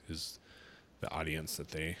think, is the audience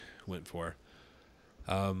that they went for.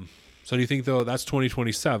 So do you think, though, that's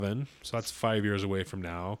 2027, so that's 5 years away from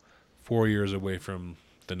now, 4 years away from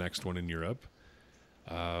the next one in Europe.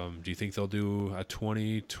 Do you think they'll do a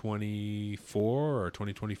 2024 or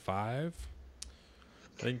 2025?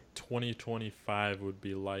 I think 2025 would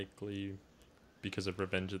be likely because of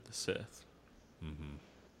Revenge of the Sith. Mm-hmm.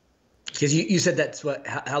 Because you said that's what,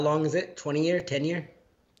 how long is it? 20 year, 10 year?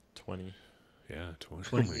 20. Yeah, 20.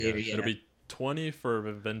 20 Oh my year, gosh. yeah. It'll be 20 for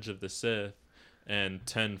Revenge of the Sith and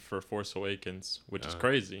 10 for Force Awakens, which is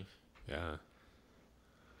crazy. Yeah.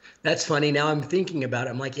 That's funny. Now I'm thinking about it.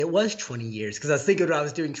 I'm like, it was 20 years. Because I was thinking what I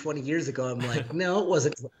was doing 20 years ago. I'm like, no, it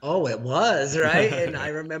wasn't. Oh, it was, right? And I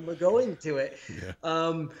remember going to it. Yeah.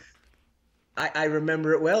 I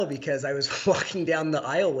remember it well because I was walking down the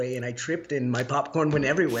aisleway and I tripped and my popcorn went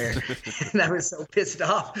everywhere. And I was so pissed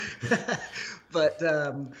off. But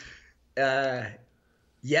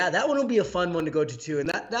yeah, that one will be a fun one to go to too. And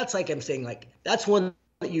that's like I'm saying, like, that's one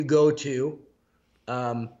that you go to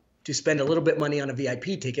spend a little bit money on a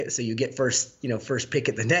VIP ticket, so you get first pick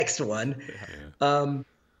at the next one. Yeah.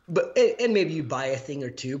 But and maybe you buy a thing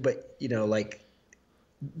or two, but like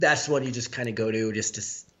that's one you just kind of go to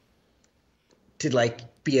just to like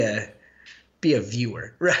be a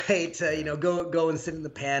viewer, right? Go and sit in the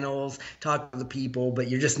panels, talk to the people, but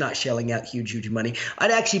you're just not shelling out huge money.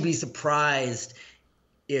 I'd actually be surprised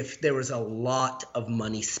if there was a lot of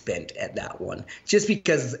money spent at that one, just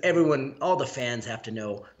because all the fans have to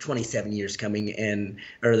know 27 years coming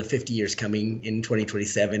or the 50 years coming in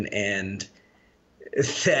 2027. And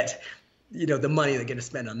that, the money they're going to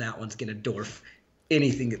spend on that one's going to dwarf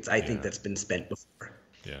anything I think that's been spent before.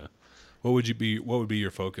 Yeah. What would be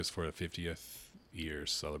your focus for the 50th year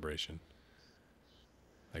celebration?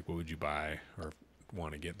 Like, what would you buy or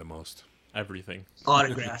want to get the most? Everything.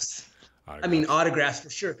 Autographs. I mean, autographs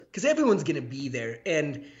for sure, because everyone's going to be there,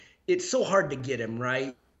 and it's so hard to get them,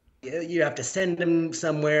 right? You have to send them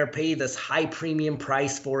somewhere, pay this high premium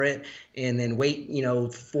price for it, and then wait,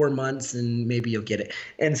 4 months, and maybe you'll get it.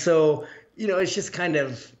 And so, it's just kind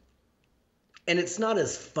of, and it's not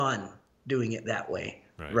as fun doing it that way.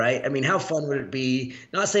 Right? I mean, how fun would it be?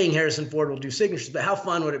 Not saying Harrison Ford will do signatures, but how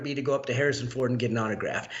fun would it be to go up to Harrison Ford and get an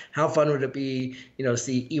autograph? How fun would it be,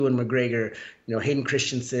 see Ewan McGregor, Hayden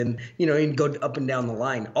Christensen, and go up and down the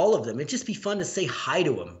line, all of them. It'd just be fun to say hi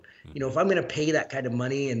to them. If I'm going to pay that kind of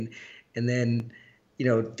money and then,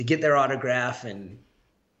 to get their autograph and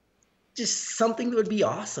just something that would be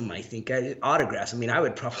awesome, I think. Autographs. I mean, I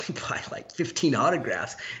would probably buy like 15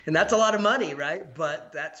 autographs, and that's a lot of money, right?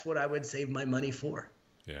 But that's what I would save my money for.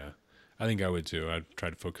 Yeah, I think I would too. I'd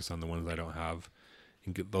try to focus on the ones I don't have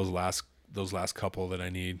and get those last couple that I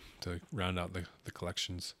need to round out the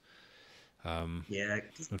collections. Yeah,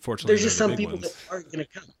 unfortunately, there's just some people that aren't going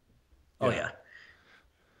to come. Oh yeah.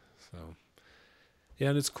 So, yeah,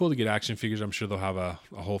 and it's cool to get action figures. I'm sure they'll have a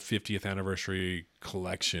whole 50th anniversary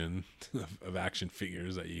collection of action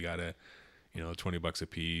figures that you gotta, $20 a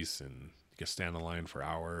piece, and you can stand in line for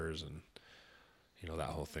hours and that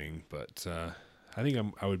whole thing. But I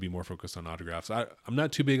think I would be more focused on autographs. I'm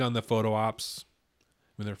not too big on the photo ops.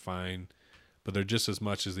 I mean, they're fine, but they're just as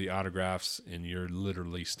much as the autographs, and you're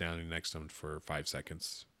literally standing next to them for 5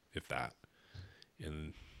 seconds, if that.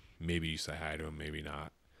 And maybe you say hi to them, maybe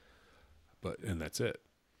not. And that's it.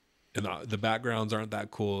 And the backgrounds aren't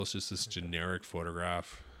that cool. It's just this generic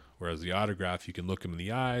photograph. Whereas the autograph, you can look them in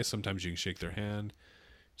the eye. Sometimes you can shake their hand.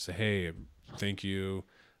 Say, hey, thank you.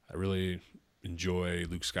 I really enjoy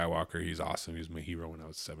Luke Skywalker. He's awesome. He was my hero when I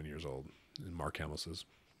was 7 years old. And Mark Hamill says,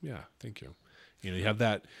 yeah, thank you. You have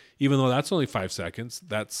that, even though that's only 5 seconds,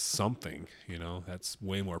 that's something, that's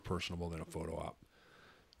way more personable than a photo op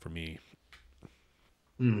for me.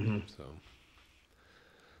 Mm-hmm. So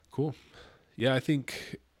cool. Yeah, I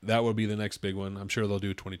think that would be the next big one. I'm sure they'll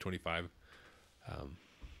do 2025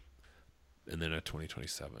 and then a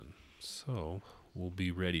 2027. So we'll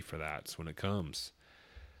be ready for that when it comes.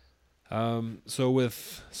 So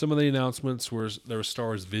with some of the announcements, there was Star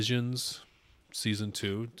Wars Visions Season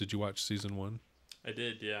 2. Did you watch Season 1? I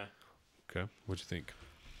did, yeah. Okay. What'd you think?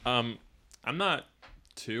 I'm not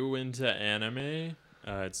too into anime.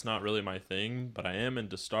 It's not really my thing, but I am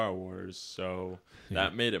into Star Wars, so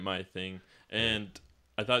that made it my thing. And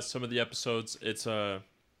I thought some of the episodes, it's a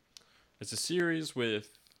series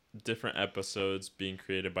with different episodes being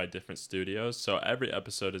created by different studios. So every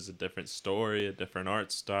episode is a different story, a different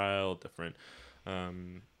art style, different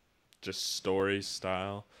just story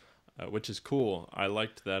style, which is cool. I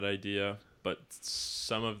liked that idea, but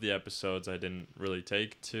some of the episodes I didn't really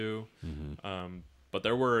take to. Mm-hmm. But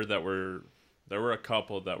there were a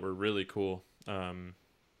couple that were really cool.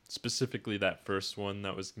 Specifically that first one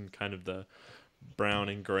that was in kind of the brown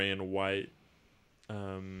and gray and white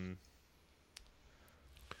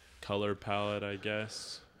color palette, I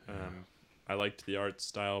guess. I liked the art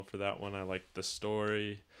style for that one. I liked the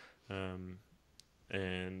story.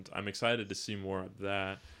 And I'm excited to see more of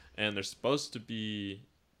that. And there's supposed to be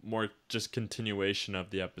more just continuation of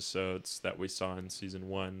the episodes that we saw in season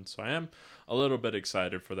 1. So I am a little bit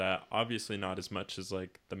excited for that. Obviously not as much as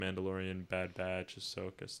like The Mandalorian, Bad Batch,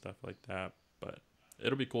 Ahsoka, stuff like that. But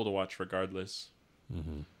it'll be cool to watch regardless.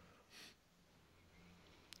 Mm-hmm.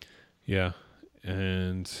 Yeah.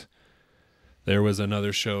 And there was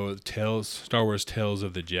another show, Star Wars Tales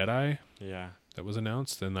of the Jedi. Yeah. That was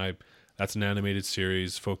announced. And that's an animated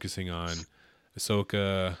series focusing on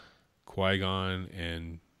Ahsoka, Qui-Gon,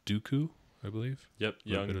 and Dooku, I believe. Yep,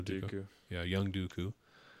 young Dooku. Yeah, young Dooku.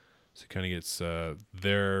 So it kind of gets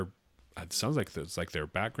their, it sounds like it's like their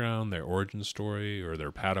background, their origin story, or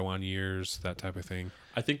their Padawan years, that type of thing.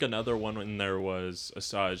 I think another one in there was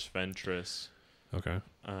Asajj Ventress. Okay.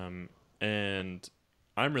 And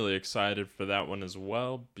I'm really excited for that one as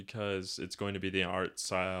well because it's going to be the art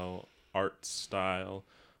style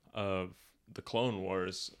of the Clone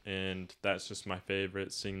Wars, and that's just my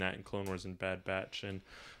favorite, seeing that in Clone Wars and Bad Batch. And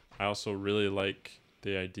I also really like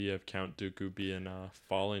the idea of Count Dooku being a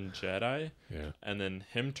fallen Jedi, and then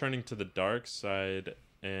him turning to the dark side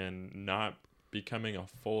and not becoming a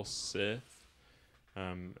full Sith,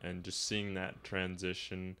 and just seeing that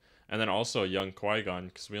transition. And then also young Qui-Gon,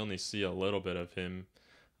 because we only see a little bit of him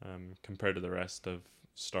compared to the rest of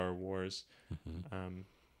Star Wars. Mm-hmm.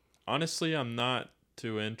 Honestly, I'm not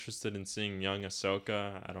too interested in seeing young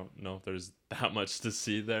Ahsoka. I don't know if there's that much to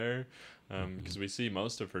see there, because we see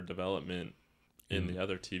most of her development in the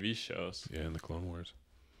other TV shows. Yeah, in the Clone Wars.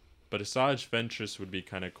 But Asajj Ventress would be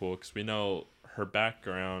kind of cool, because we know her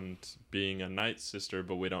background being a Night Sister,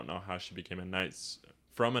 but we don't know how she became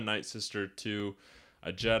from a Night Sister to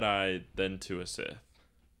a Jedi, then to a Sith.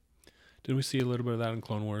 Did we see a little bit of that in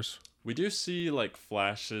Clone Wars? We do see like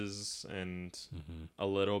flashes and a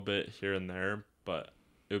little bit here and there, but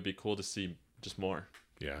it would be cool to see just more.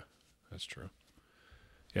 Yeah, that's true.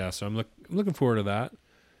 Yeah, so I'm looking forward to that.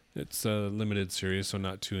 It's a limited series, so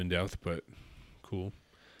not too in depth, but cool.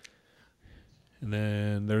 And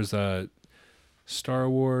then there's a Star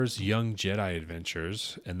Wars Young Jedi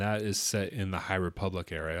Adventures, and that is set in the High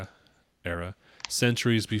Republic era,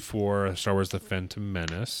 centuries before Star Wars: The Phantom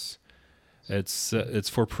Menace. It's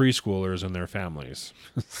for preschoolers and their families,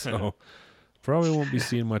 so probably won't be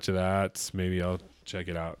seeing much of that. Maybe I'll check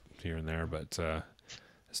it out here and there, but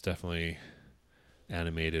it's definitely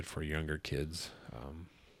animated for younger kids.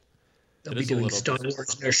 They'll be doing Star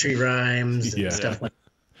Wars nursery rhymes and stuff like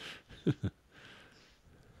that. I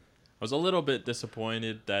was a little bit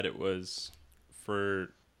disappointed that it was for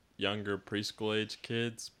younger preschool age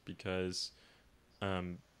kids because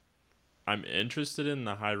I'm interested in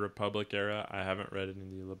the High Republic era. I haven't read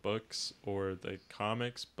any of the books or the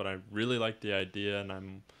comics, but I really like the idea, and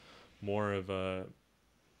I'm more of a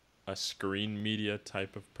screen media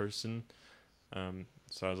type of person.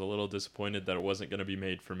 So I was a little disappointed that it wasn't going to be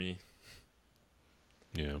made for me.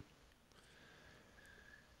 Yeah.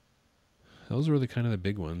 Those were kind of the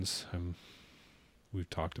big ones we've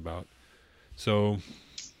talked about. So,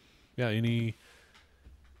 yeah, any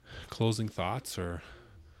closing thoughts or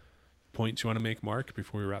points you want to make, Mark,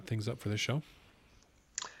 before we wrap things up for this show?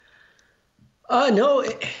 No,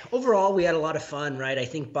 overall, we had a lot of fun, right? I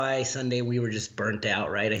think by Sunday we were just burnt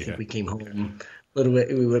out, right? I think we came home a little bit.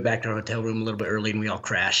 We went back to our hotel room a little bit early, and we all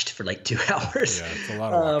crashed for like 2 hours. Yeah, it's a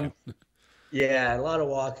lot of walking. Yeah, a lot of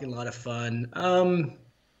walking, a lot of fun.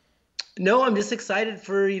 No, I'm just excited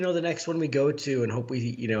for, the next one we go to, and hope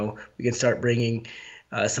we can start bringing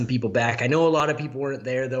some people back. I know a lot of people weren't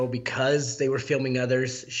there though because they were filming other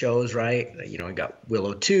shows, right? I got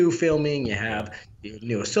Willow 2 filming, you have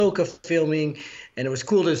new Ahsoka filming, and it was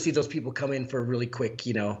cool to see those people come in for a really quick,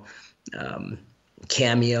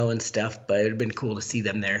 cameo and stuff, but it'd been cool to see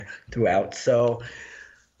them there throughout. So,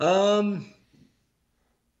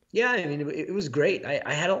 yeah, I mean, it was great.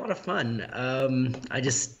 I had a lot of fun. I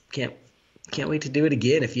just can't wait to do it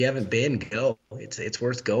again. If you haven't been, go. It's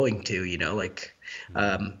worth going to.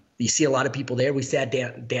 You see a lot of people there. We saw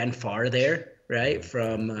Dan Farr there, right,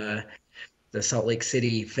 from the Salt Lake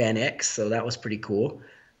City Fan X. So that was pretty cool.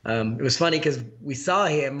 It was funny because we saw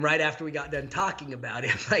him right after we got done talking about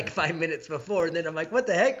him, like 5 minutes before, and then I'm like, "What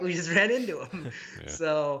the heck?" We just ran into him. Yeah.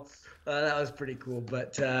 So that was pretty cool.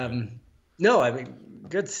 But no, I mean,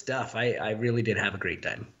 good stuff. I really did have a great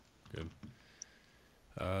time. Good.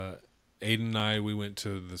 Aiden and I, we went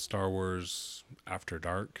to the Star Wars After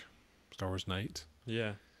Dark, Star Wars Night.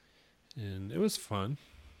 Yeah. And it was fun.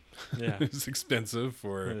 Yeah. It was expensive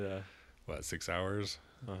for, 6 hours?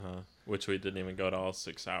 Uh-huh. Which we didn't even go to all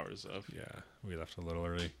 6 hours of. Yeah, we left a little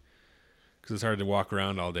early. because it's hard to walk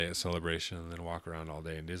around all day at Celebration and then walk around all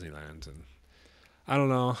day in Disneyland. And I don't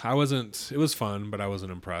know. It was fun, but I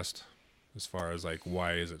wasn't impressed as far as like,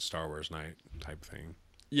 why is it Star Wars night type thing.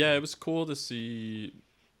 Yeah, it was cool to see.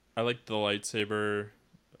 I liked the lightsaber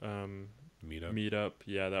meetup.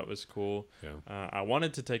 Yeah, that was cool. Yeah. I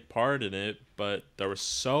wanted to take part in it, but there were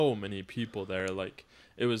so many people there. Like,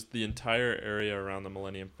 it was the entire area around the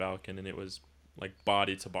Millennium Falcon, and it was like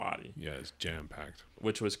body to body. Yeah, it's jam packed.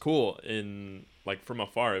 Which was cool. Like from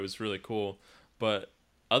afar, it was really cool. But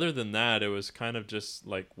other than that, it was kind of just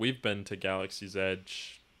like, we've been to Galaxy's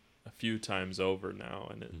Edge a few times over now,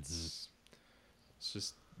 and it's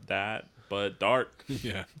just that, but dark.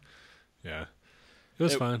 Yeah. It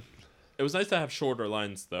was fun. It was nice to have shorter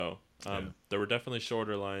lines, though. There were definitely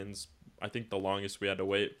shorter lines. I think the longest we had to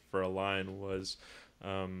wait for a line was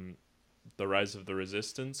the Rise of the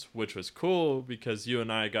Resistance, which was cool because you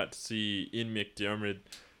and I got to see Ian McDiarmid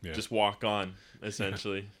just walk on,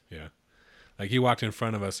 essentially. Yeah. Like, he walked in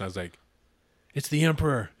front of us, and I was like, it's the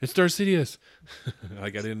Emperor. It's Darth Sidious.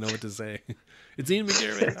 Like, I didn't know what to say. It's Ian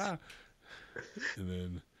McDiarmid. Ah. And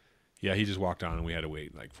then, yeah, he just walked on, and we had to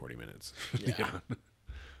wait like 40 minutes. Yeah.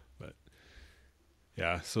 But,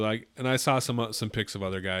 yeah. So, I saw some pics of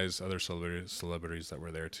other guys, other celebrities that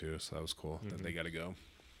were there, too. So that was cool that they got to go.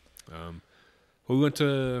 We went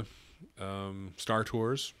to Star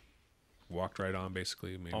Tours. Walked right on,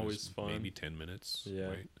 basically. Always fun. Maybe 10 minutes. Yeah.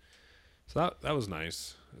 Wait. So that was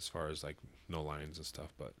nice as far as like no lines and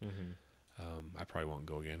stuff, but I probably won't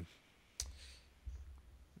go again.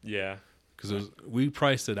 Yeah, because we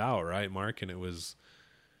priced it out, right, Mark? And it was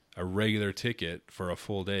a regular ticket for a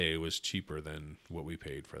full day was cheaper than what we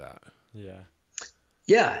paid for that. Yeah.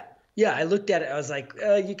 I looked at it. I was like,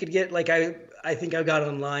 you could get like I think I got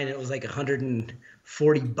online. It was like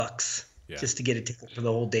 $140 just to get a ticket for the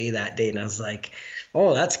whole day that day, and I was like,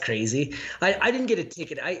 oh, that's crazy. I didn't get a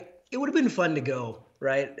ticket. It would have been fun to go,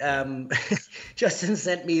 right? Justin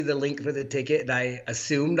sent me the link for the ticket, and I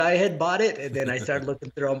assumed I had bought it. And then I started looking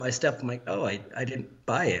through all my stuff. I'm like, oh, I didn't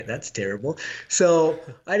buy it. That's terrible. So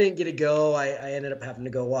I didn't get to go. I ended up having to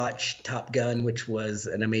go watch Top Gun, which was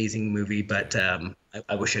an amazing movie, but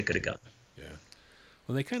I wish I could have gone. Yeah.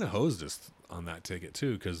 Well, they kind of hosed us on that ticket,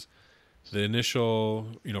 too, because the initial,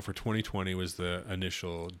 for 2020 was the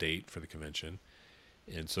initial date for the convention.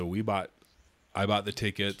 And so I bought the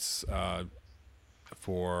tickets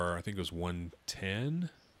for, I think it was $110.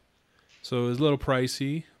 So it was a little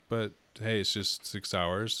pricey, but hey, it's just 6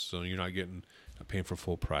 hours, so you're not paying for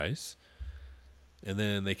full price. And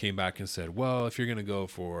then they came back and said, well, if you're going to go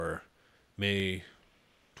for May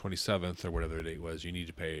 27th or whatever the date was, you need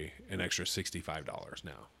to pay an extra $65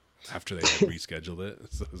 now after they had rescheduled it.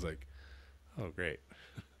 So I was like, oh, great.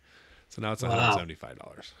 So now it's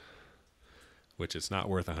 $175. Which it's not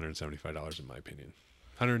worth $175 in my opinion.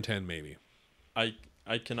 $110 maybe. I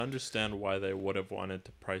can understand why they would have wanted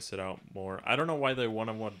to price it out more. I don't know why they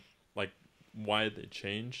why they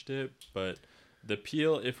changed it, but the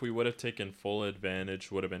appeal, if we would have taken full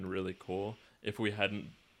advantage, would have been really cool. If we hadn't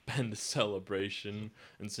been to Celebration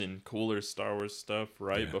and seen cooler Star Wars stuff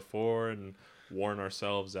before and worn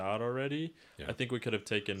ourselves out already, I think we could have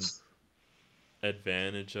taken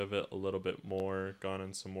advantage of it a little bit more, gone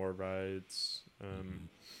on some more rides,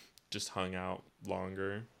 just hung out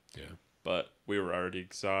longer. Yeah. But we were already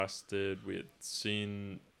exhausted. We had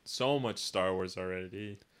seen so much Star Wars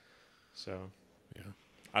already. So,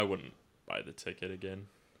 I wouldn't buy the ticket again.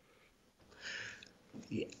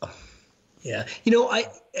 Yeah.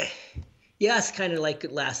 It's kind of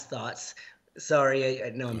like last thoughts. Sorry, I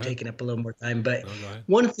know I'm taking up a little more time, but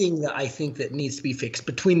one thing that I think that needs to be fixed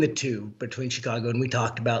between Chicago, and we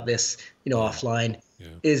talked about this, offline,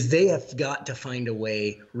 is they have got to find a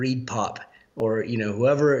way, ReedPop or,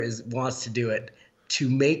 whoever wants to do it, to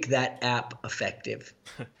make that app effective.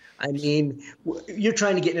 I mean, you're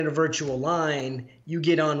trying to get in a virtual line, you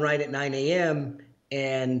get on right at 9 a.m.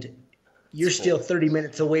 and you're still 30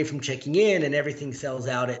 minutes away from checking in, and everything sells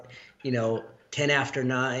out at, 10 after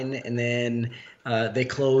 9, and then they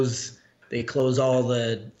close all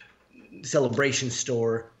the Celebration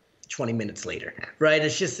store 20 minutes later, right?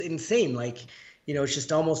 It's just insane. Like, it's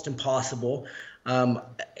just almost impossible.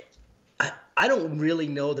 I don't really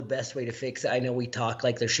know the best way to fix it. I know we talk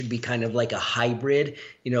like there should be kind of like a hybrid.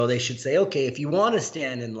 They should say, okay, if you want to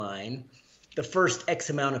stand in line, the first X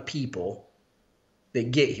amount of people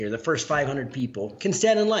that get here, the first 500 people can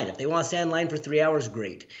stand in line. If they want to stand in line for 3 hours,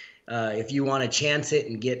 great. If you want to chance it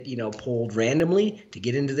and get, pulled randomly to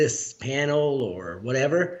get into this panel or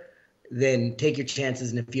whatever, then take your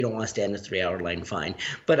chances. And if you don't want to stand in a 3-hour line, fine.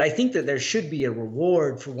 But I think that there should be a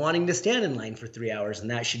reward for wanting to stand in line for 3 hours.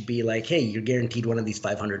 And that should be like, hey, you're guaranteed one of these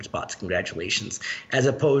 500 spots. Congratulations. As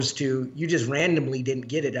opposed to you just randomly didn't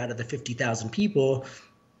get it out of the 50,000 people.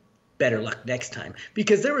 Better luck next time.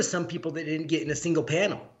 Because there were some people that didn't get in a single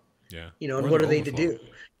panel. Yeah. And what are they to do?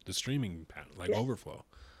 The streaming panel, overflow.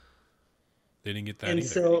 They didn't get that and either.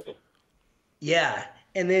 So, yeah.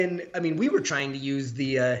 And then, we were trying to use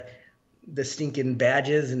the stinking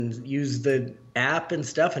badges and use the app and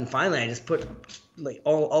stuff. And finally, I just put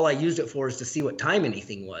all I used it for is to see what time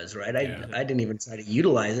anything was, right? I didn't even try to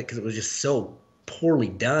utilize it because it was just so poorly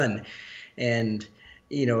done. And,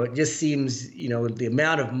 it just seems, the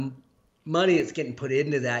amount of money that's getting put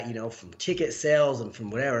into that, from ticket sales and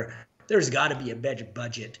from whatever, there's got to be a better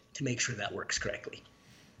budget to make sure that works correctly.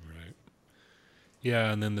 Right.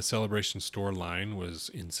 Yeah, and then the Celebration store line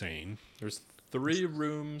was insane. There's 3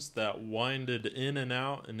 rooms that winded in and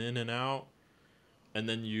out, and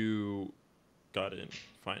then you got in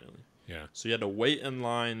finally. Yeah. So you had to wait in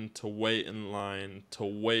line to wait in line to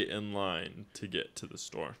wait in line to get to the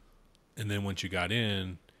store. And then once you got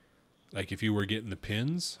in, like if you were getting the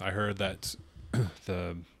pins, I heard that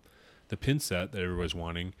the pin set that everybody's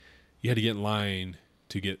wanting, you had to get in line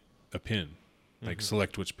to get a pin,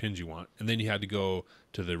 select which pins you want. And then you had to go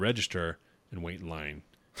to the register and wait in line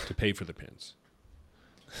to pay for the pins.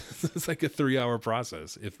 It's like a 3-hour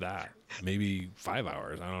process, if that. Maybe 5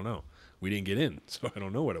 hours. I don't know. We didn't get in, so I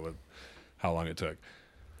don't know how long it took.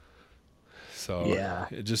 So yeah,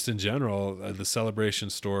 just in general, the Celebration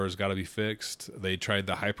store has got to be fixed. They tried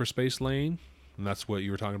the hyperspace lane, and that's what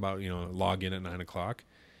you were talking about, log in at 9 o'clock.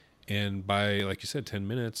 And by, like you said, 10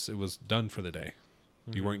 minutes, it was done for the day.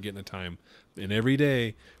 Mm-hmm. You weren't getting a time. And every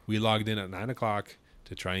day, we logged in at 9 o'clock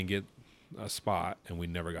to try and get a spot, and we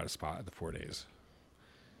never got a spot at the 4 days.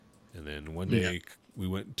 And then one day, we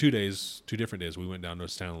went 2 different days, we went down to a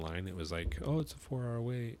stand line. It was like, oh, it's a 4-hour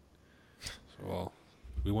wait. So, well,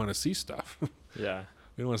 we want to see stuff. Yeah.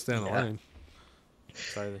 We don't want to stand in line.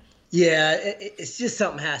 Sorry. Yeah, it's just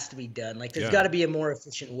something has to be done. Like, there's got to be a more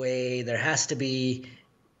efficient way. There has to be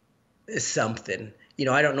something.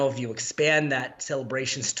 I don't know if you expand that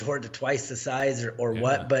Celebration store to twice the size or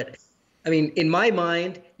what, but, in my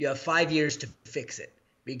mind, you have 5 years to fix it.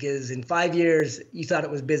 Because in 5 years, you thought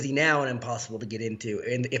it was busy now and impossible to get into.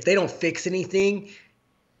 And if they don't fix anything,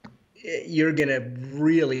 you're going to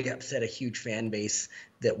really upset a huge fan base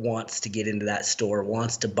that wants to get into that store,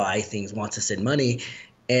 wants to buy things, wants to send money,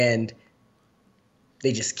 and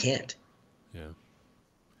they just can't. Yeah.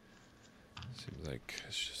 Seems like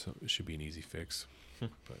it should be an easy fix. And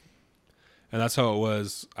that's how it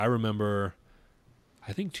was. I remember,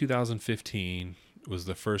 I think 2015 was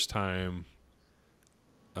the first time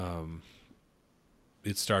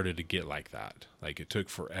it started to get like that. Like, it took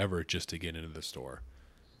forever just to get into the store.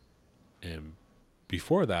 And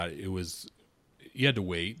before that, you had to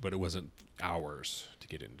wait, but it wasn't hours to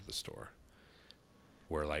get into the store.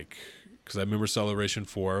 Where, because I remember Celebration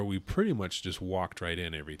 4, we pretty much just walked right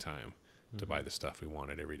in every time to buy the stuff we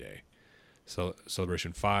wanted every day. So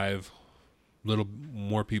Celebration 5, a little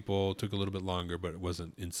more people, took a little bit longer, but it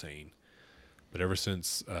wasn't insane. But ever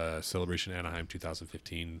since Celebration Anaheim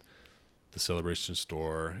 2015, the Celebration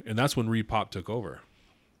store, and that's when Reed Pop took over.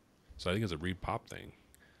 So I think it's a Reed Pop thing.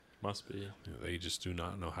 Must be. They just do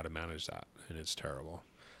not know how to manage that, and it's terrible.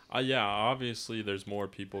 Yeah, obviously there's more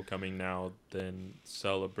people coming now than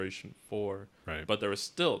Celebration 4. Right. But there was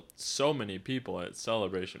still so many people at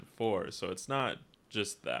Celebration 4, so it's not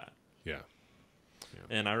just that. Yeah.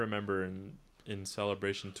 And I remember in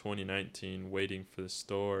Celebration 2019, waiting for the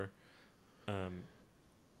store,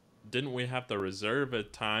 didn't we have to reserve a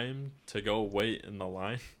time to go wait in the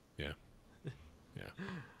line? Yeah.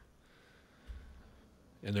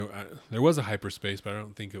 And there was a hyperspace, but I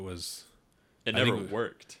don't think it was. It never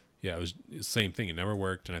worked. Yeah, it was the same thing. It never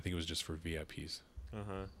worked, and I think it was just for VIPs.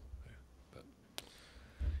 But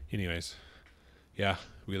anyways, yeah,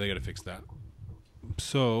 they got to fix that.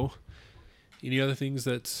 So, any other things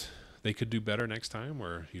that they could do better next time,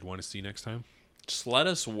 or you'd want to see next time? Just let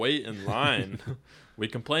us wait in line. We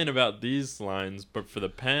complain about these lines, but for the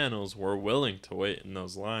panels, we're willing to wait in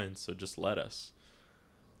those lines. So just let us.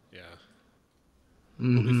 Yeah.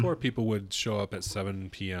 Well, before, people would show up at 7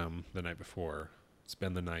 p.m. the night before,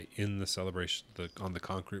 spend the night in the celebration on the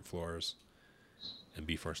concrete floors, and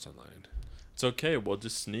be first in line. It's okay. We'll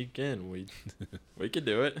just sneak in. We could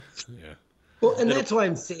do it. Yeah. Well, and that's why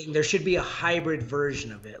I'm saying there should be a hybrid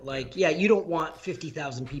version of it. Like, yeah, you don't want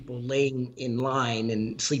 50,000 people laying in line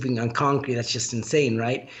and sleeping on concrete. That's just insane,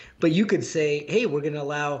 right? But you could say, hey, we're going to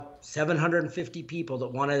allow 750 people that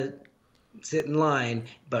want to sit in line,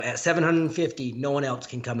 but at 750, no one else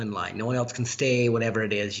can come in line. No one else can stay, whatever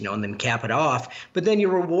it is, and then cap it off. But then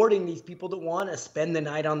you're rewarding these people that want to spend the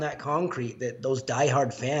night on that concrete, that those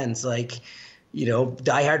diehard fans,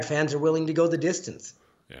 diehard fans are willing to go the distance.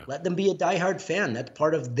 Yeah. Let them be a diehard fan. That's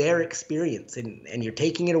part of their experience, and you're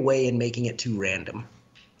taking it away and making it too random.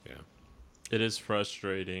 Yeah. It is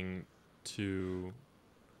frustrating to,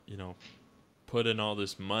 put in all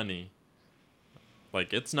this money.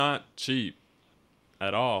 Like, it's not cheap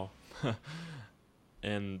at all.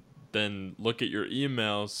 And then look at your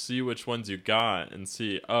emails, see which ones you got, and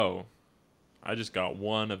see, oh, I just got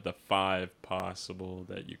one of the 5 possible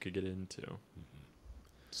that you could get into. Mm-hmm.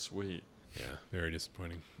 Sweet. Yeah, very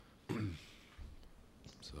disappointing.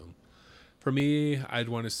 So, for me, I'd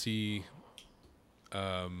want to see...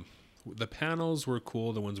 the panels were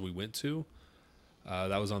cool, the ones we went to.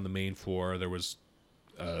 That was on the main floor. There was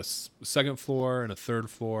a second floor and a third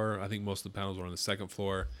floor. I think most of the panels were on the second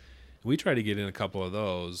floor. We tried to get in a couple of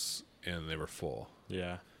those, and they were full.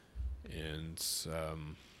 Yeah. And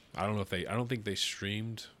I don't think they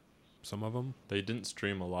streamed some of them. They didn't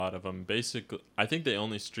stream a lot of them. Basically, I think they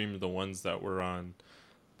only streamed the ones that were on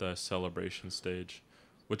the celebration stage,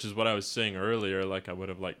 which is what I was saying earlier. Like, I would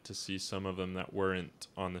have liked to see some of them that weren't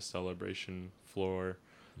on the celebration floor,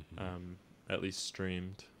 at least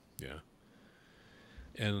streamed. Yeah.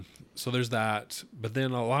 And so there's that. But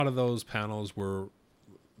then a lot of those panels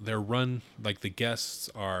they're run, like the guests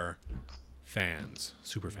are fans,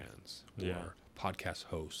 super fans, or podcast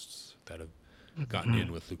hosts that have gotten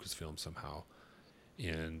in with Lucasfilm somehow.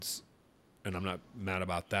 And I'm not mad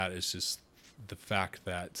about that. It's just the fact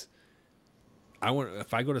that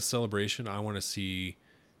if I go to Celebration, I want to see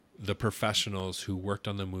the professionals who worked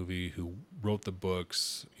on the movie, who wrote the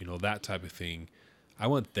books, that type of thing. I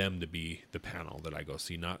want them to be the panel that I go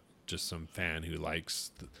see, not just some fan who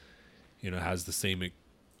likes, has the same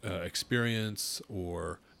experience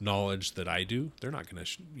or knowledge that I do. They're not going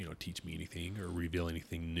to, teach me anything or reveal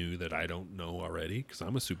anything new that I don't know already, because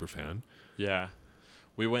I'm a super fan. Yeah.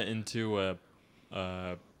 We went into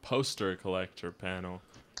a poster collector panel,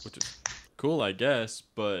 which is cool, I guess,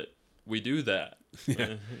 but we do that.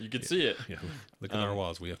 Yeah. You can see it. Yeah. Look at our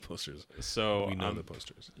walls. We have posters. So we know the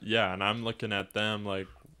posters. Yeah, and I'm looking at them like,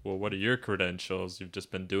 well, what are your credentials? You've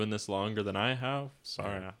just been doing this longer than I have?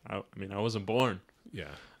 Sorry. I wasn't born. Yeah.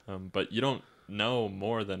 But you don't know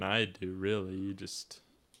more than I do, really. You just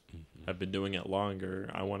have been doing it longer.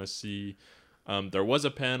 I want to see... there was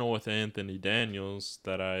a panel with Anthony Daniels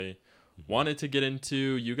that I wanted to get into.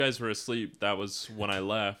 You guys were asleep. That was when I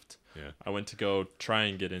left. Yeah. I went to go try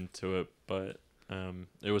and get into it, but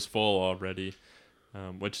it was full already,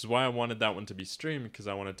 which is why I wanted that one to be streamed, because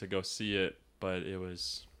I wanted to go see it, but it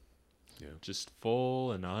was just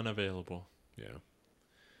full and unavailable. Yeah.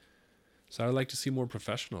 So I'd like to see more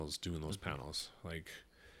professionals doing those panels. Like,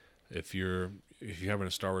 if you're having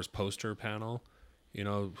a Star Wars poster panel,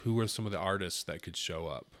 who are some of the artists that could show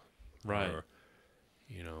up? Right. Or,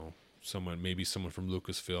 maybe someone from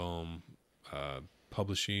Lucasfilm,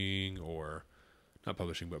 publishing, or not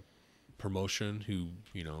publishing, but promotion, who,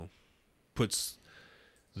 puts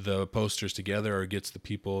the posters together or gets the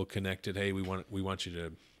people connected. Hey, we want you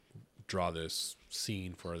to draw this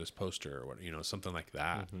scene for this poster, or what, something like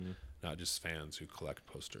that. Mm-hmm. Not just fans who collect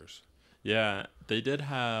posters. Yeah, they did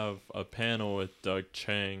have a panel with Doug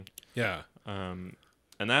Chang. Yeah. And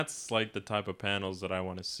that's like the type of panels that I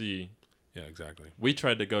want to see. Yeah, exactly. We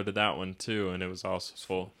tried to go to that one too, and it was also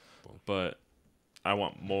full. But I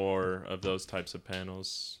want more of those types of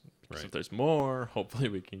panels. Right. If there's more, hopefully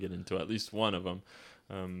we can get into at least one of them.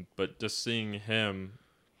 But just seeing him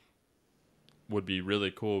would be really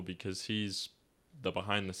cool, because he's the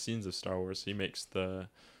behind the scenes of Star Wars. He makes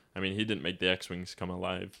he didn't make the X-Wings come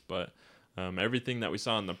alive, but everything that we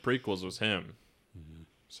saw in the prequels was him. Mm-hmm.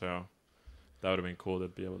 So that would have been cool to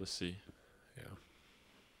be able to see. Yeah.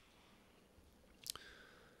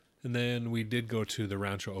 And then we did go to the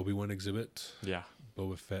Rancho Obi-Wan exhibit. Yeah.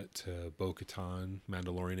 Boba Fett, Bo-Katan,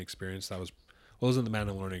 Mandalorian experience. That wasn't the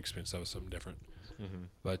Mandalorian experience. That was something different. Mm-hmm.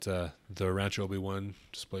 But the Rancho Obi-Wan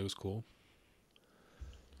display was cool.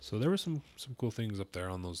 So there were some cool things up there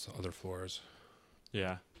on those other floors.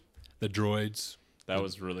 Yeah. The droids. That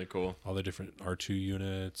was really cool. All the different R2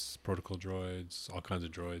 units, protocol droids, all kinds of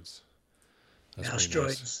droids. Mouse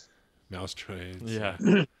droids. Mouse droids. Yeah.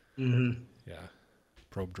 Mm-hmm. Yeah.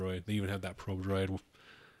 Probe droid. They even had that probe droid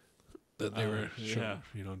that they were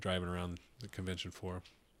driving around the convention for.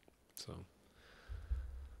 So,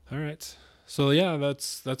 all right. So yeah,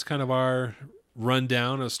 that's kind of our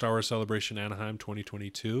rundown of Star Wars Celebration Anaheim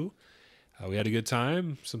 2022. We had a good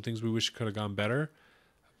time. Some things we wish could have gone better,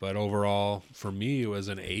 But overall, for me, it was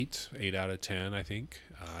an 8 out of 10, I think.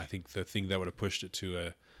 I think the thing that would have pushed it to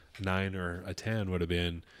a 9 or a 10 would have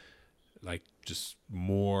been like just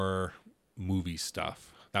more movie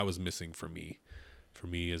stuff. That was missing for me. For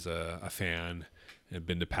me as a fan, and have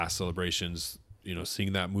been to past celebrations,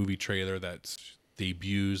 seeing that movie trailer that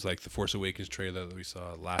debuts, like the Force Awakens trailer that we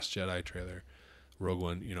saw, Last Jedi trailer, Rogue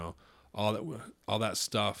One, all that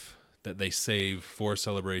stuff that they save for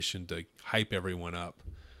Celebration to hype everyone up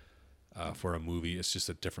for a movie. It's just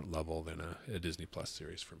a different level than a Disney Plus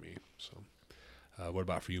series for me. So what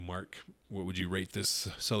about for you, Mark? What would you rate this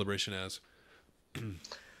Celebration as?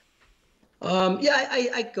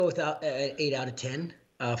 I go with an 8 out of 10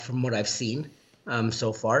 from what I've seen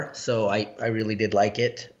so far. So I really did like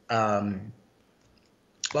it. A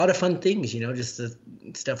lot of fun things, just the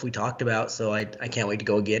stuff we talked about. So I can't wait to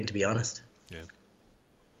go again, to be honest. Yeah.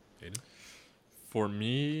 Aiden? For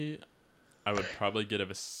me, I would probably give it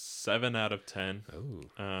a 7 out of 10.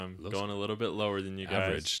 Going a little bit lower than you guys.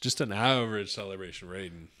 Average. Just an average Celebration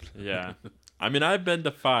rating. Yeah. I mean, I've been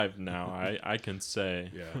to 5 now. I can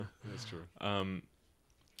say. Yeah, that's true.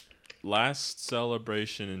 Last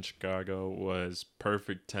Celebration in Chicago was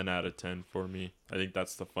perfect 10 out of 10 for me. I think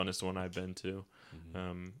that's the funnest one I've been to.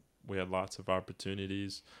 Mm-hmm. We had lots of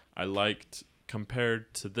opportunities.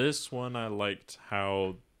 Compared to this one, I liked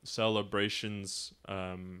how Celebration's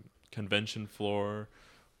convention floor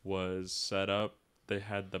was set up. They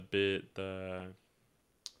had I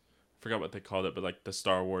forgot what they called it, but like the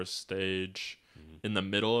Star Wars stage in the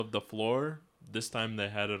middle of the floor. This time they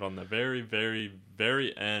had it on the very, very,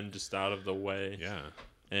 very end, just out of the way. Yeah.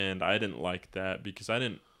 And I didn't like that because I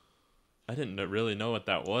didn't really know what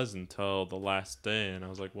that was until the last day, and I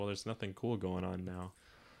was like, well, there's nothing cool going on now.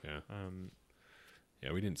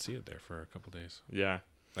 Yeah. We didn't see it there for a couple days. Yeah.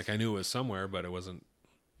 Like I knew it was somewhere, but it wasn't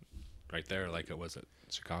right there like it was at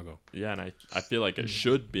Chicago. Yeah, and I feel like it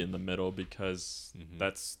should be in the middle because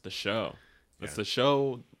that's the show. That's the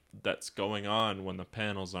show that's going on when the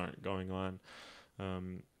panels aren't going on.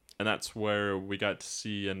 And that's where we got to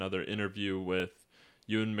see another interview with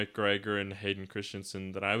Ewan McGregor and Hayden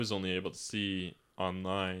Christensen that I was only able to see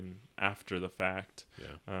online after the fact.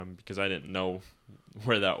 Because I didn't know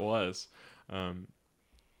where that was.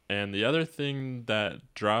 And the other thing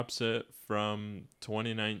that drops it from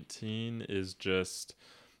 2019 is just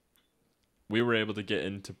we were able to get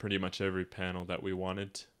into pretty much every panel that we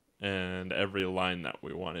wanted and every line that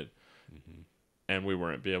we wanted. And we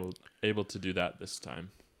weren't able to do that this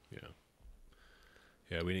time.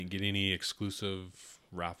 Yeah, we didn't get any exclusive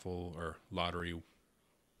raffle or lottery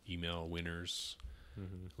email winners.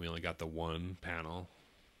 We only got the one panel.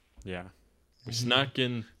 Yeah. We snuck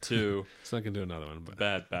into another one, but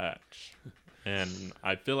Bad Batch. And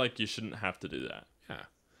I feel like you shouldn't have to do that. Yeah.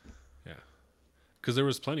 Because there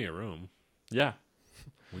was plenty of room. Yeah.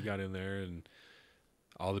 We got in there, and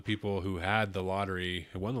all the people who won the lottery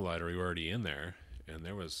were already in there, and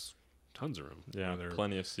there was tons of room. Yeah,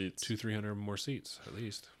 plenty of seats. 200-300 more seats, at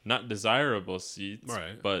least. Not desirable seats,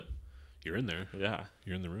 right? But you're in there. Yeah.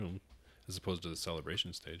 You're in the room, as opposed to the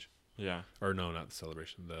Celebration stage. Yeah. Or no, not the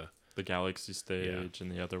Celebration, the Galaxy stage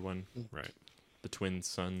and the other one. Right. The Twin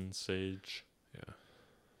Sun stage. Yeah.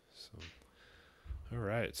 So, all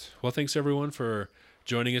right. Well, thanks everyone for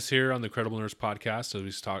joining us here on the Credible Nerds podcast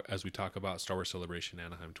as we talk about Star Wars Celebration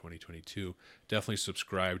Anaheim 2022. Definitely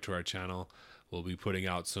subscribe to our channel. We'll be putting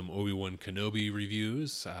out some Obi-Wan Kenobi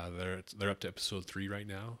reviews. They're up to episode 3 right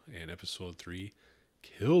now, and episode 3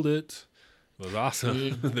 killed it. It was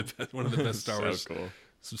awesome. One of the best Star Wars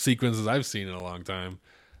sequences I've seen in a long time.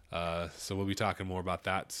 So we'll be talking more about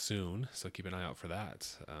that soon. So keep an eye out for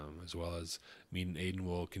that. As well as me and Aiden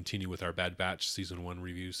will continue with our Bad Batch Season 1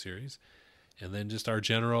 review series. And then just our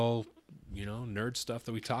general, nerd stuff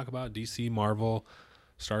that we talk about. DC, Marvel,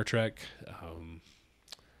 Star Trek,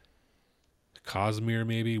 Cosmere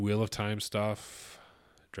maybe, Wheel of Time stuff,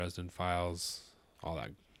 Dresden Files, all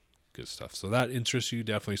that good stuff. So that interests you,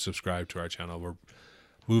 definitely subscribe to our channel. We're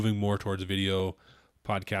moving more towards video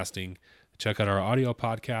podcasting. Check out our audio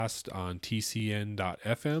podcast on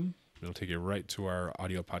tcn.fm. It'll take you right to our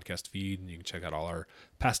audio podcast feed, and you can check out all our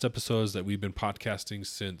past episodes that we've been podcasting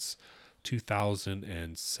since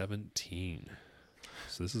 2017.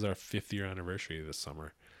 So this is our 5th year anniversary this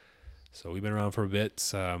summer. So we've been around for a bit.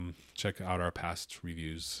 Check out our past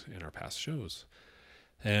reviews and our past shows.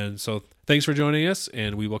 And so thanks for joining us,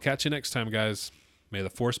 and we will catch you next time, guys. May the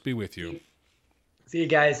Force be with you. See you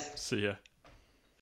guys. See ya.